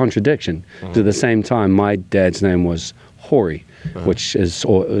a real contradiction. At the same time, my dad's name was Jorge, which is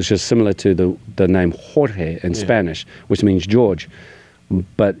just similar to the name Jorge in Spanish, which means George,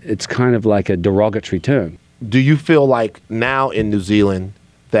 but it's kind of like a derogatory term. Do you feel like now in New Zealand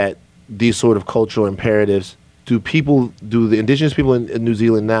that these sort of cultural imperatives, do the indigenous people in New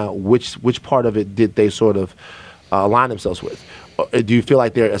Zealand now, which part of it did they sort of align themselves with? Do you feel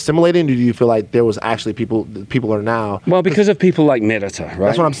like they're assimilating? Or do you feel like there was actually people are now? Well, because of people like Merata, right?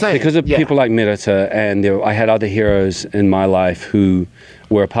 That's what I'm saying. Because of people like Merata, and I had other heroes in my life who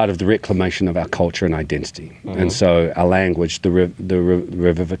were a part of the reclamation of our culture and identity. And so our language, the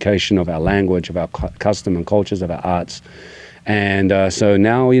revivification of our language, of our custom and cultures, of our arts. And so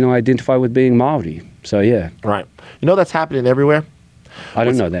now, you know, I identify with being Maori. So, yeah. Right. You know that's happening everywhere? I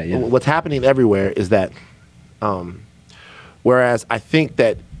don't know that yet. What's happening everywhere is that, whereas I think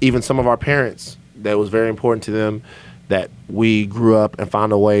that even some of our parents, that was very important to them, that we grew up and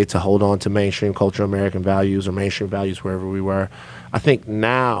found a way to hold on to mainstream culture, American values, or mainstream values wherever we were. I think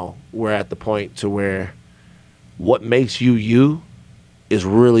now we're at the point to where what makes you you is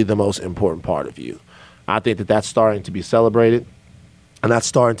really the most important part of you. I think that that's starting to be celebrated, and that's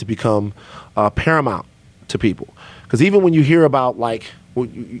starting to become paramount to people. Because even when you hear about, like,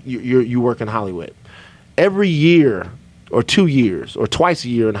 you work in Hollywood, every year or 2 years or twice a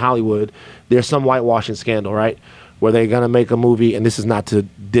year in Hollywood, there's some whitewashing scandal, right? Where they're going to make a movie, and this is not to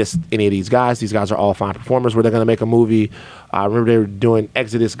diss any of these guys. These guys are all fine performers, where they're going to make a movie. I remember they were doing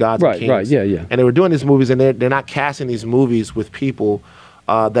Exodus, Gods and Kings. Right, yeah. And they were doing these movies, and they're not casting these movies with people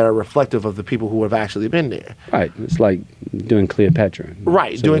that are reflective of the people who have actually been there. Right. It's like doing Cleopatra.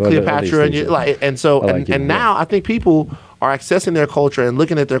 Right, so doing Cleopatra, and now I think people are accessing their culture and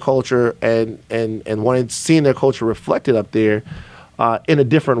looking at their culture and seeing their culture reflected up there in a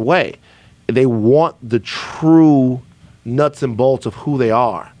different way. They want the true nuts and bolts of who they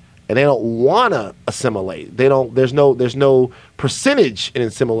are, and they don't want to assimilate. There's no percentage in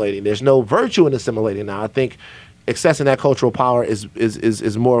assimilating. There's no virtue in assimilating now. I think accessing that cultural power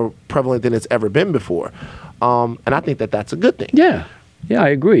is more prevalent than it's ever been before, and I think that that's a good thing. Yeah, I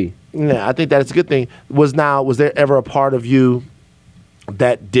agree. Yeah, I think that it's a good thing. Was there ever a part of you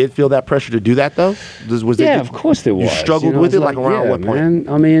that did feel that pressure to do that, though? Of course there was. You struggled with it, like around what point? Man.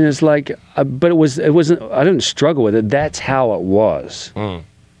 I mean, it's like, but it wasn't. I didn't struggle with it. That's how it was.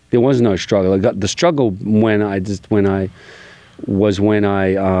 There was no struggle. The struggle when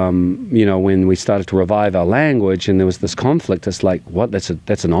we started to revive our language, and there was this conflict. It's like, what? That's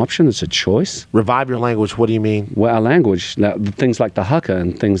an option. It's a choice. Revive your language. What do you mean? Well, our language, things like the haka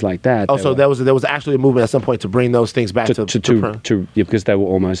and things like that. Oh, so there was actually a movement at some point to bring those things back because they were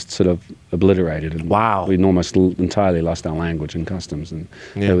almost sort of obliterated. And wow. We'd almost entirely lost our language and customs, and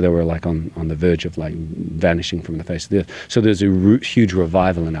they were like on the verge of like vanishing from the face of the earth. So there's a huge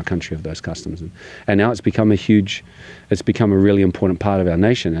revival in our country of those customs, and now it's become a really important part of our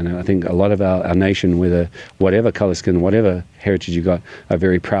nation. And I think a lot of our nation, whether whatever color skin, whatever heritage you got, are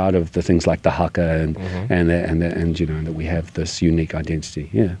very proud of the things like the haka and you know, that we have this unique identity.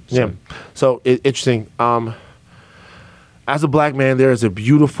 So interesting. As a black man, there is a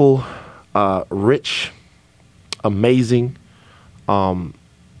beautiful, rich, amazing,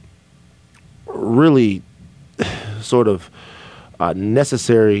 really sort of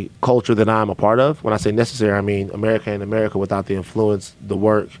necessary culture that I'm a part of. When I say necessary, I mean America and America without the influence, the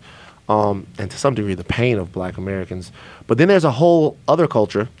work, and to some degree the pain of black Americans. But then there's a whole other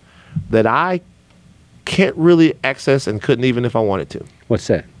culture that I can't really access and couldn't even if I wanted to. What's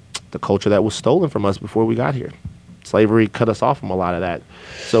that? The culture that was stolen from us before we got here. Slavery cut us off from a lot of that.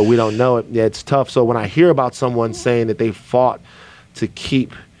 So we don't know it. Yeah, it's tough. So when I hear about someone saying that they fought to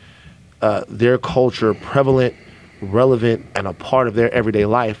keep their culture prevalent, relevant, and a part of their everyday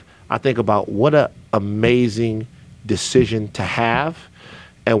life, I think about what an amazing decision to have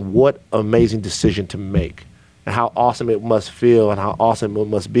and what amazing decision to make, and how awesome it must feel and how awesome it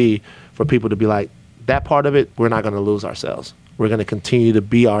must be for people to be like, that part of it, we're not going to lose ourselves. We're going to continue to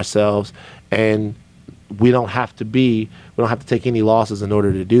be ourselves, and we don't have to take any losses in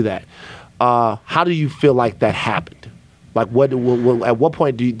order to do that. How do you feel like that happened? Like, at what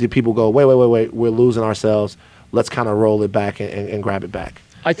point did people go, wait, we're losing ourselves. Let's kind of roll it back and grab it back?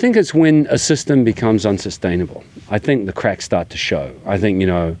 I think it's when a system becomes unsustainable. I think the cracks start to show. I think,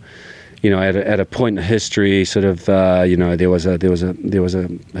 at a point in history, sort of, there was a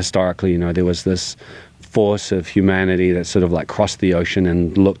historically, there was this force of humanity that sort of like crossed the ocean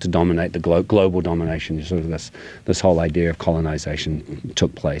and looked to dominate the global domination. Sort of this whole idea of colonization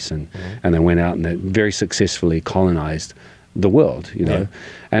took place, and they went out and they very successfully colonized the world,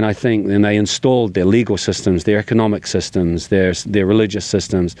 and I think then they installed their legal systems, their economic systems, their religious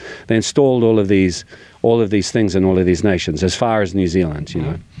systems. They installed all of these things in all of these nations, as far as New Zealand,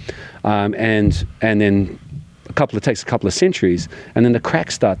 and then it takes a couple of centuries, and then the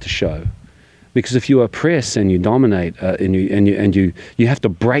cracks start to show. Because if you oppress and you dominate, and you have to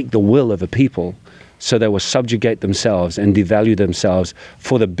break the will of a people, so they will subjugate themselves and devalue themselves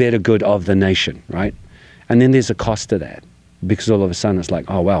for the better good of the nation, right? And then there's a cost to that, because all of a sudden it's like,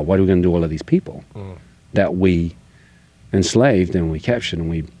 oh wow, what are we going to do with all of these people that we enslaved and we captured and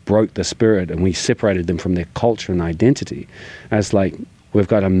we broke the spirit and we separated them from their culture and identity? And it's like we've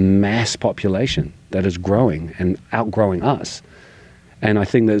got a mass population that is growing and outgrowing us. And I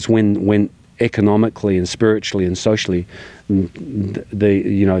think that's when economically and spiritually and socially, the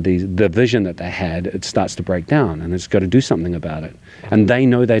vision that they had, it starts to break down, and it's got to do something about it. And they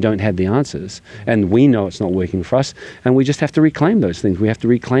know they don't have the answers, and we know it's not working for us, and we just have to reclaim those things. We have to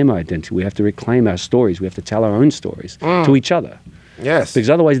reclaim our identity. We have to reclaim our stories. We have to tell our own stories to each other. Yes. Because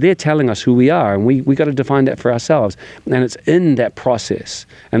otherwise they're telling us who we are, and we got to define that for ourselves. And it's in that process.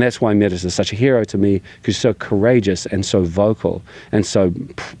 And that's why Metis is such a hero to me, because she's so courageous and so vocal and so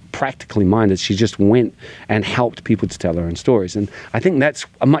practically minded. She just went and helped people to tell their own stories. And I think that's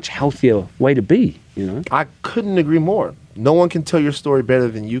a much healthier way to be, I couldn't agree more. No one can tell your story better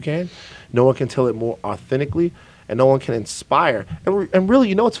than you can. No one can tell it more authentically, and no one can inspire. And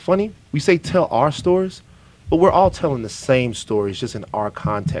really, what's funny? We say tell our stories, but we're all telling the same stories, just in our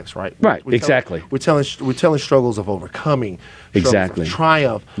context, right? Right, exactly. We're telling struggles of overcoming, struggles exactly. of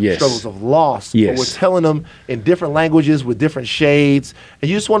triumph, Yes. struggles of loss. Yes. But we're telling them in different languages with different shades,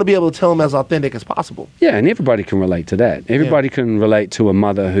 and you just want to be able to tell them as authentic as possible. Yeah, and everybody can relate to that. Everybody can relate to a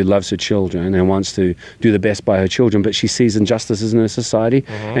mother who loves her children and wants to do the best by her children, but she sees injustices in her society,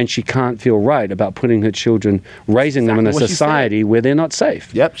 and she can't feel right about putting her children, raising them in a society where they're not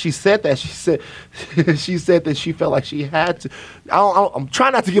safe. Yep, she said that. She said that she felt like she had to. I'm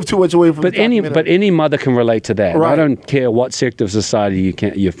trying not to give too much away from. But any mother can relate to that. Right. I don't care what sector of society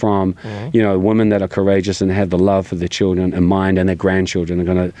you're from. Women that are courageous and have the love for their children in mind, and their grandchildren are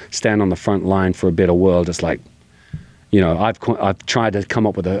going to stand on the front line for a better world. It's like, I've tried to come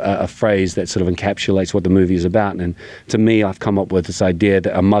up with a phrase that sort of encapsulates what the movie is about, and to me, I've come up with this idea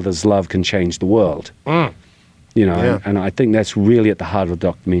that a mother's love can change the world. And I think that's really at the heart of the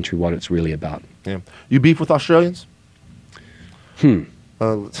documentary, what it's really about. Yeah. You beef with Australians?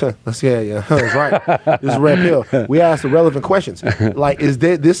 That's right. This is Red Pill. We ask the relevant questions. Like, is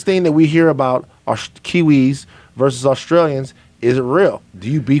this thing that we hear about Kiwis versus Australians, is it real? Do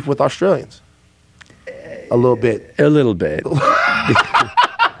you beef with Australians? A little bit. A little bit.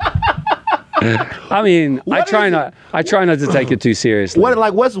 I mean, I try not to take it too seriously.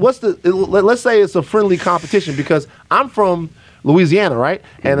 Let's say it's a friendly competition, because I'm from Louisiana, right?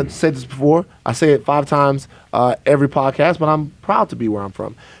 And I've said this before. I say it 5 times every podcast, but I'm proud to be where I'm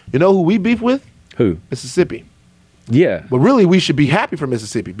from. You know who we beef with? Who? Mississippi. Yeah. But really, we should be happy for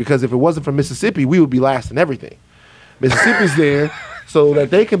Mississippi, because if it wasn't for Mississippi, we would be last in everything. Mississippi's there so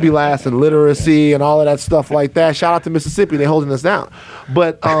that they can be last in literacy and all of that stuff like that. Shout out to Mississippi, they're holding us down.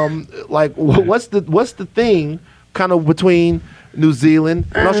 But what's the thing kind of between New Zealand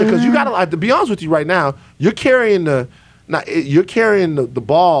and Australia? Because you got to be honest with you right now, you're carrying the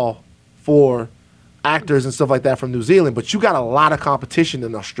ball for actors and stuff like that from New Zealand, but you got a lot of competition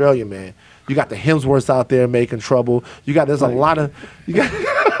in Australia, man. You got the Hemsworths out there making trouble. There's a lot of.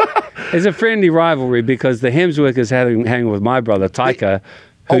 It's a friendly rivalry, because the Hemsworth is hanging with my brother Taika,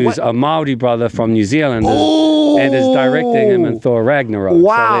 who's a Māori brother from New Zealand, and is directing him in Thor Ragnarok.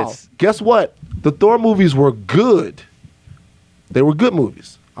 Wow! So guess what? The Thor movies were good. They were good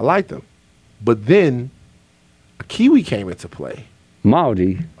movies. I liked them, but then a Kiwi came into play.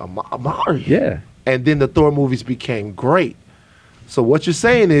 Māori. A Māori. Yeah. And then the Thor movies became great. So what you're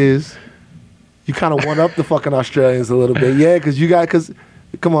saying is, you kind of one up the fucking Australians a little bit, yeah? Because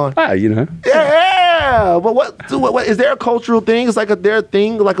come on. Ah, Yeah, Yeah, but what is there a cultural thing? It's like their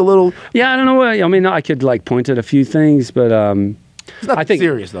thing, like a little. Yeah, I don't know. I mean, I could like point at a few things, but It's not I think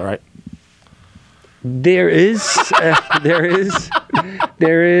serious though, right? there is, there is,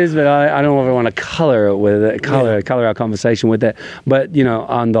 but I don't know if I want to color it with it, color our conversation with that. But you know,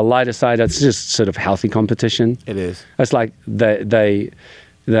 on the lighter side, it's just sort of healthy competition. It is. It's like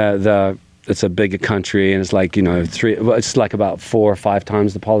it's a bigger country, and it's like, you know, it's like about 4 or 5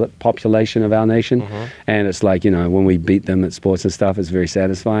 times the population of our nation, and it's like, you know, when we beat them at sports and stuff, it's very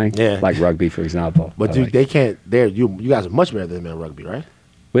satisfying. Yeah. Like rugby, for example. But dude, they can't. You guys are much better than them in rugby, right?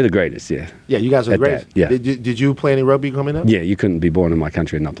 We're the greatest, yeah. Yeah, you guys are the At greatest. that, yeah. Did you play any rugby coming up? Yeah, you couldn't be born in my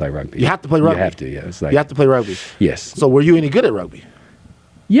country and not play rugby. You have to play rugby. You have to, yeah. It's like, You have to play rugby. yes. So were you any good at rugby?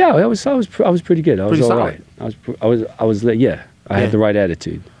 Yeah, I was pretty good. I was Pretty all solid. right. I was yeah. I Yeah. had the right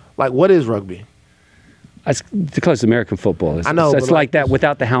attitude. Like, what is rugby? It's the closest to American football. It's, I know, It's but like that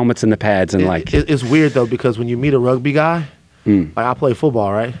without the helmets and the pads and It's weird though, because when you meet a rugby guy, like I play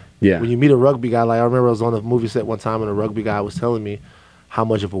football, right? Yeah. When you meet a rugby guy, like I remember I was on a movie set one time and a rugby guy was telling me how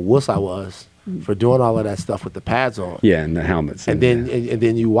much of a wuss I was for doing all of that stuff with the pads on. yeah, and the helmets. And then and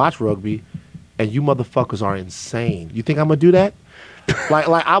then you watch rugby, and you motherfuckers are insane. You think I'm gonna do that?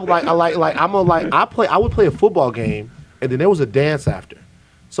 I would play a football game, and then there was a dance after,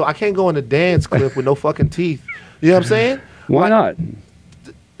 so I can't go in the dance clip with no fucking teeth. You know what I'm saying? why not?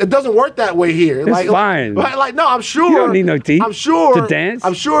 It doesn't work that way here. It's fine. No, I'm sure. You don't need no teeth I'm sure to dance.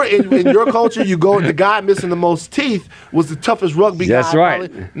 I'm sure in your culture, you go. The guy missing the most teeth was the toughest rugby guy. That's right.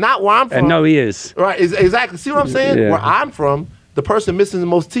 Probably. Not where I'm from. And no, he is. Right, exactly. See what I'm saying? Yeah. Where I'm from, the person missing the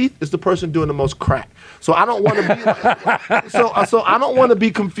most teeth is the person doing the most crack. So I don't want to be so I don't want to be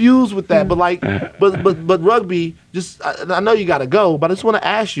confused with that. But rugby, just I know you got to go, but I just want to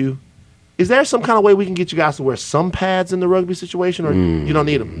ask you, is there some kind of way we can get you guys to wear some pads in the rugby situation, or you don't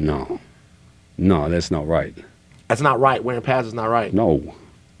need them? No, that's not right. That's not right. Wearing pads is not right. No.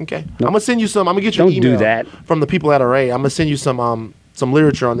 Okay. I'm gonna send you some. I'm gonna get you Don't an do email that. from the people at Array. I'm gonna send you some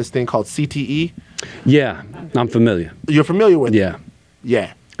literature on this thing called CTE. Yeah, I'm familiar. You're familiar with it? Yeah,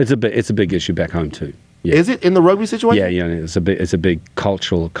 Yeah. it's a big issue back home too. Yeah. Is it in the rugby situation? Yeah, it's a big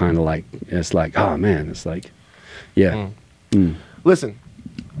cultural kind of like, it's like, oh man, it's like, yeah. Listen,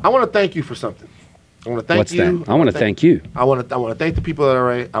 I want to thank you for something. I want to thank What's you. that? I want to thank you. I want to thank the people at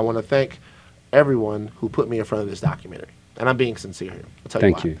Array. I want to thank everyone who put me in front of this documentary. And I'm being sincere here. I'll tell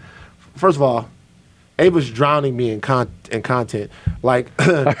Thank you you. why. First of all, Ava's drowning me in content. Like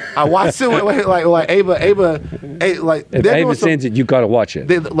I watched it. Like Ava, like If they're Ava doing some- sends it, you got to watch it.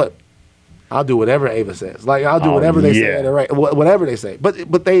 look, I'll do whatever Ava says. Like I'll do Oh, whatever they say. yeah. At Array, whatever they say. But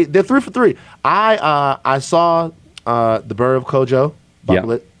they're 3 for 3. I saw The Bird of Kojo by Yeah.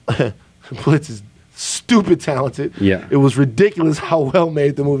 Blitz. Blitz is stupid talented. Yeah. It was ridiculous how well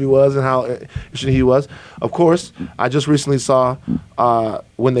made the movie was and how interesting he was. Of course, I just recently saw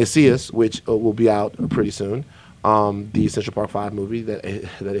When They See Us, which will be out pretty soon. The Central Park 5 movie that it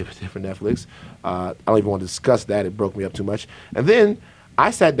did for Netflix. I don't even want to discuss that. It broke me up too much. And then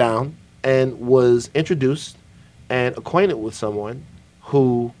I sat down and was introduced and acquainted with someone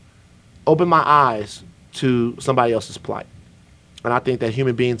who opened my eyes to somebody else's plight. And I think that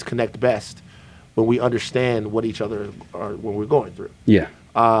human beings connect best when we understand what each other are when we're going through. Yeah.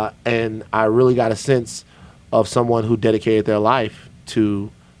 And I really got a sense of someone who dedicated their life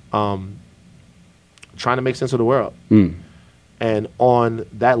to trying to make sense of the world. And on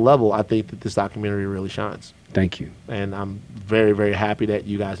that level, I think that this documentary really shines. Thank you. And I'm very, very happy that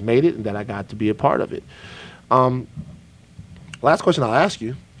you guys made it and that I got to be a part of it. Last question I'll ask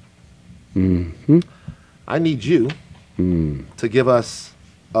you. I need you to give us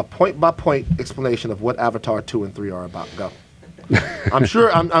a point-by-point explanation of what Avatar 2 and 3 are about. Go. I'm sure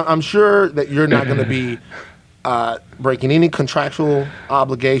that you're not going to be breaking any contractual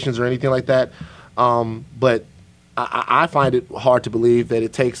obligations or anything like that. But I find it hard to believe that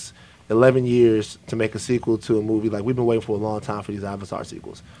it takes 11 years to make a sequel to a movie. Like, we've been waiting for a long time for these Avatar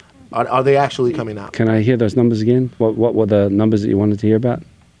sequels. Are they actually coming out? Can I hear those numbers again? What were the numbers that you wanted to hear about?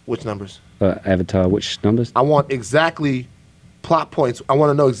 Which numbers? Avatar, which numbers? I want exactly plot points. I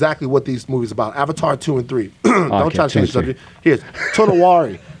want to know exactly what these movies about. Avatar 2 and 3. Don't Okay, try to change the 2 and 3. subject. Here's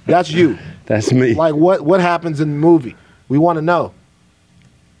Tonawari. That's you. That's me. Like, what happens in the movie? We want to know.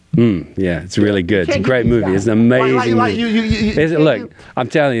 Yeah, it's really good. It's a Can't great get these movie. guys. It's an amazing Like, movie. you Look, I'm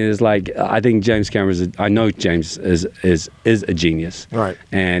telling you, it's like, I think James Cameron I know James is a genius. Right.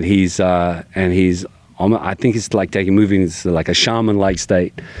 And he's I think it's like taking movies to like a shaman-like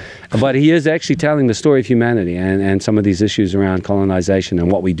state. But he is actually telling the story of humanity and some of these issues around colonization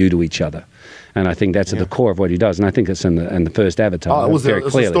and what we do to each other. And I think that's at the core of what he does. And I think it's in the first Avatar. It was very a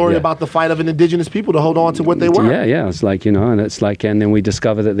clearly, story about the fight of an indigenous people to hold on to what they were. Yeah. It's like, and it's like, and then we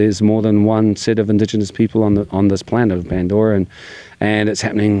discover that there's more than one set of indigenous people on this planet of Pandora, and it's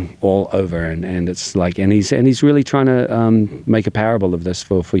happening all over. And it's like, and he's really trying to make a parable of this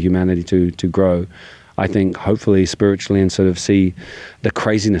for humanity to grow. I think hopefully spiritually, and sort of see the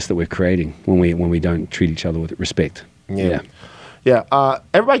craziness that we're creating when we don't treat each other with respect. Yeah.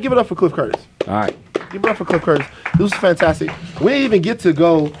 Everybody give it up for Cliff Curtis. All right. Give it up for Cliff Curtis. This was fantastic. We didn't even get to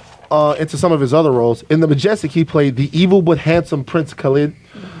go into some of his other roles. In The Majestic, he played the evil but handsome Prince Khalid.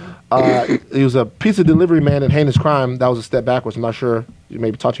 He was a pizza delivery man in Heinous Crime. That was a step backwards. I'm not sure. You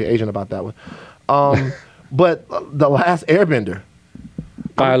maybe talk to your agent about that one. But The Last Airbender.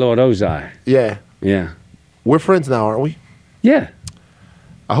 Fire Lord Ozai. Yeah. Yeah. We're friends now, aren't we? Yeah.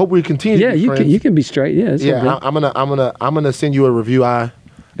 I hope we continue to be friends. You can be straight. Yeah. Yeah, I'm gonna send you a review. M.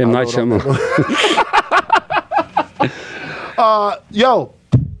 Night Shyamalan. Yo,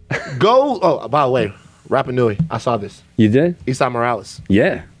 go. Oh, by the way, Rapa Nui. I saw this. You did? Isai Morales.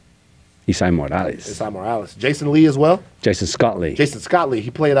 Yeah. Isai Morales. Isai Morales. Jason Lee as well. Jason Scott Lee. Jason Scott Lee. He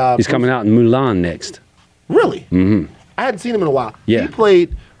played. He's coming out in Mulan next. Really? Mm-hmm. I hadn't seen him in a while. Yeah. He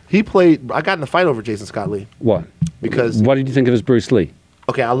played. I got in a fight over Jason Scott Lee. What? Because. What did you think of his Bruce Lee?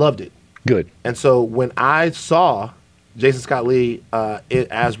 Okay, I loved it. Good. And so when I saw Jason Scott Lee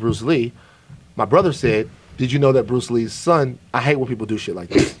as Bruce Lee, my brother said, "Did you know that Bruce Lee's son?" I hate when people do shit like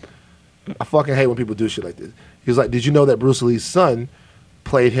this. I fucking hate when people do shit like this. He was like, "Did you know that Bruce Lee's son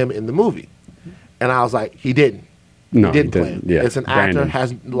played him in the movie?" And I was like, "He didn't. No, he didn't play him. Yeah. It's an Brandon.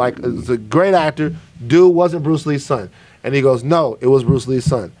 actor. It's a great actor. Dude wasn't Bruce Lee's son." And he goes, "No, it was Bruce Lee's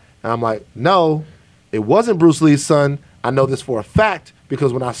son." And I'm like, "No, it wasn't Bruce Lee's son. I know this for a fact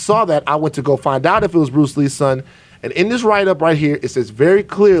because when I saw that, I went to go find out if it was Bruce Lee's son. And in this write-up right here, it says very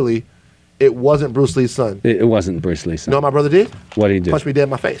clearly it wasn't Bruce Lee's son." It wasn't Bruce Lee's son. You know what my brother did? What did he do? Punch me dead in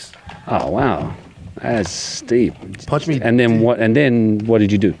my face. Oh wow, that's steep. Punch me. And then what? And then what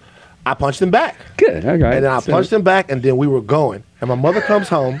did you do? I punched him back. Good. Okay. And then I punched him back, and then we were going. And my mother comes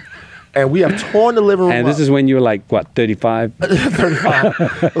home, and we have torn the living room And this up. is when you were like what, 35?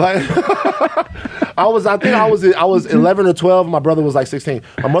 35. Like, I think I was 11 or 12. My brother was like 16.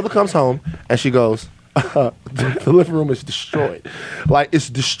 My mother comes home and she goes, the living room is destroyed. Like, it's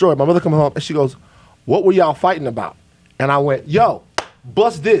destroyed. My mother comes home and she goes, "What were y'all fighting about?" And I went, "Yo,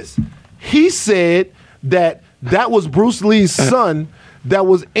 bust this. He said that was Bruce Lee's son that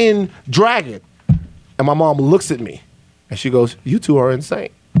was in Dragon." And my mom looks at me and she goes, "You two are insane.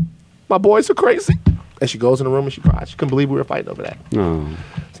 My boys are crazy." And she goes in the room and she cries. She couldn't believe we were fighting over that. No.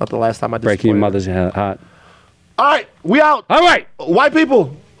 It's not the last time I Breaking your disappointed her. mother's heart. All right, we out. All right. White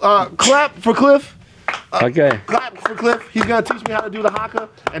people, clap for Cliff. Okay. Clap for Cliff. He's going to teach me how to do the haka.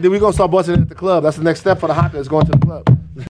 And then we're going to start busting it at the club. That's the next step for the haka is going to the club.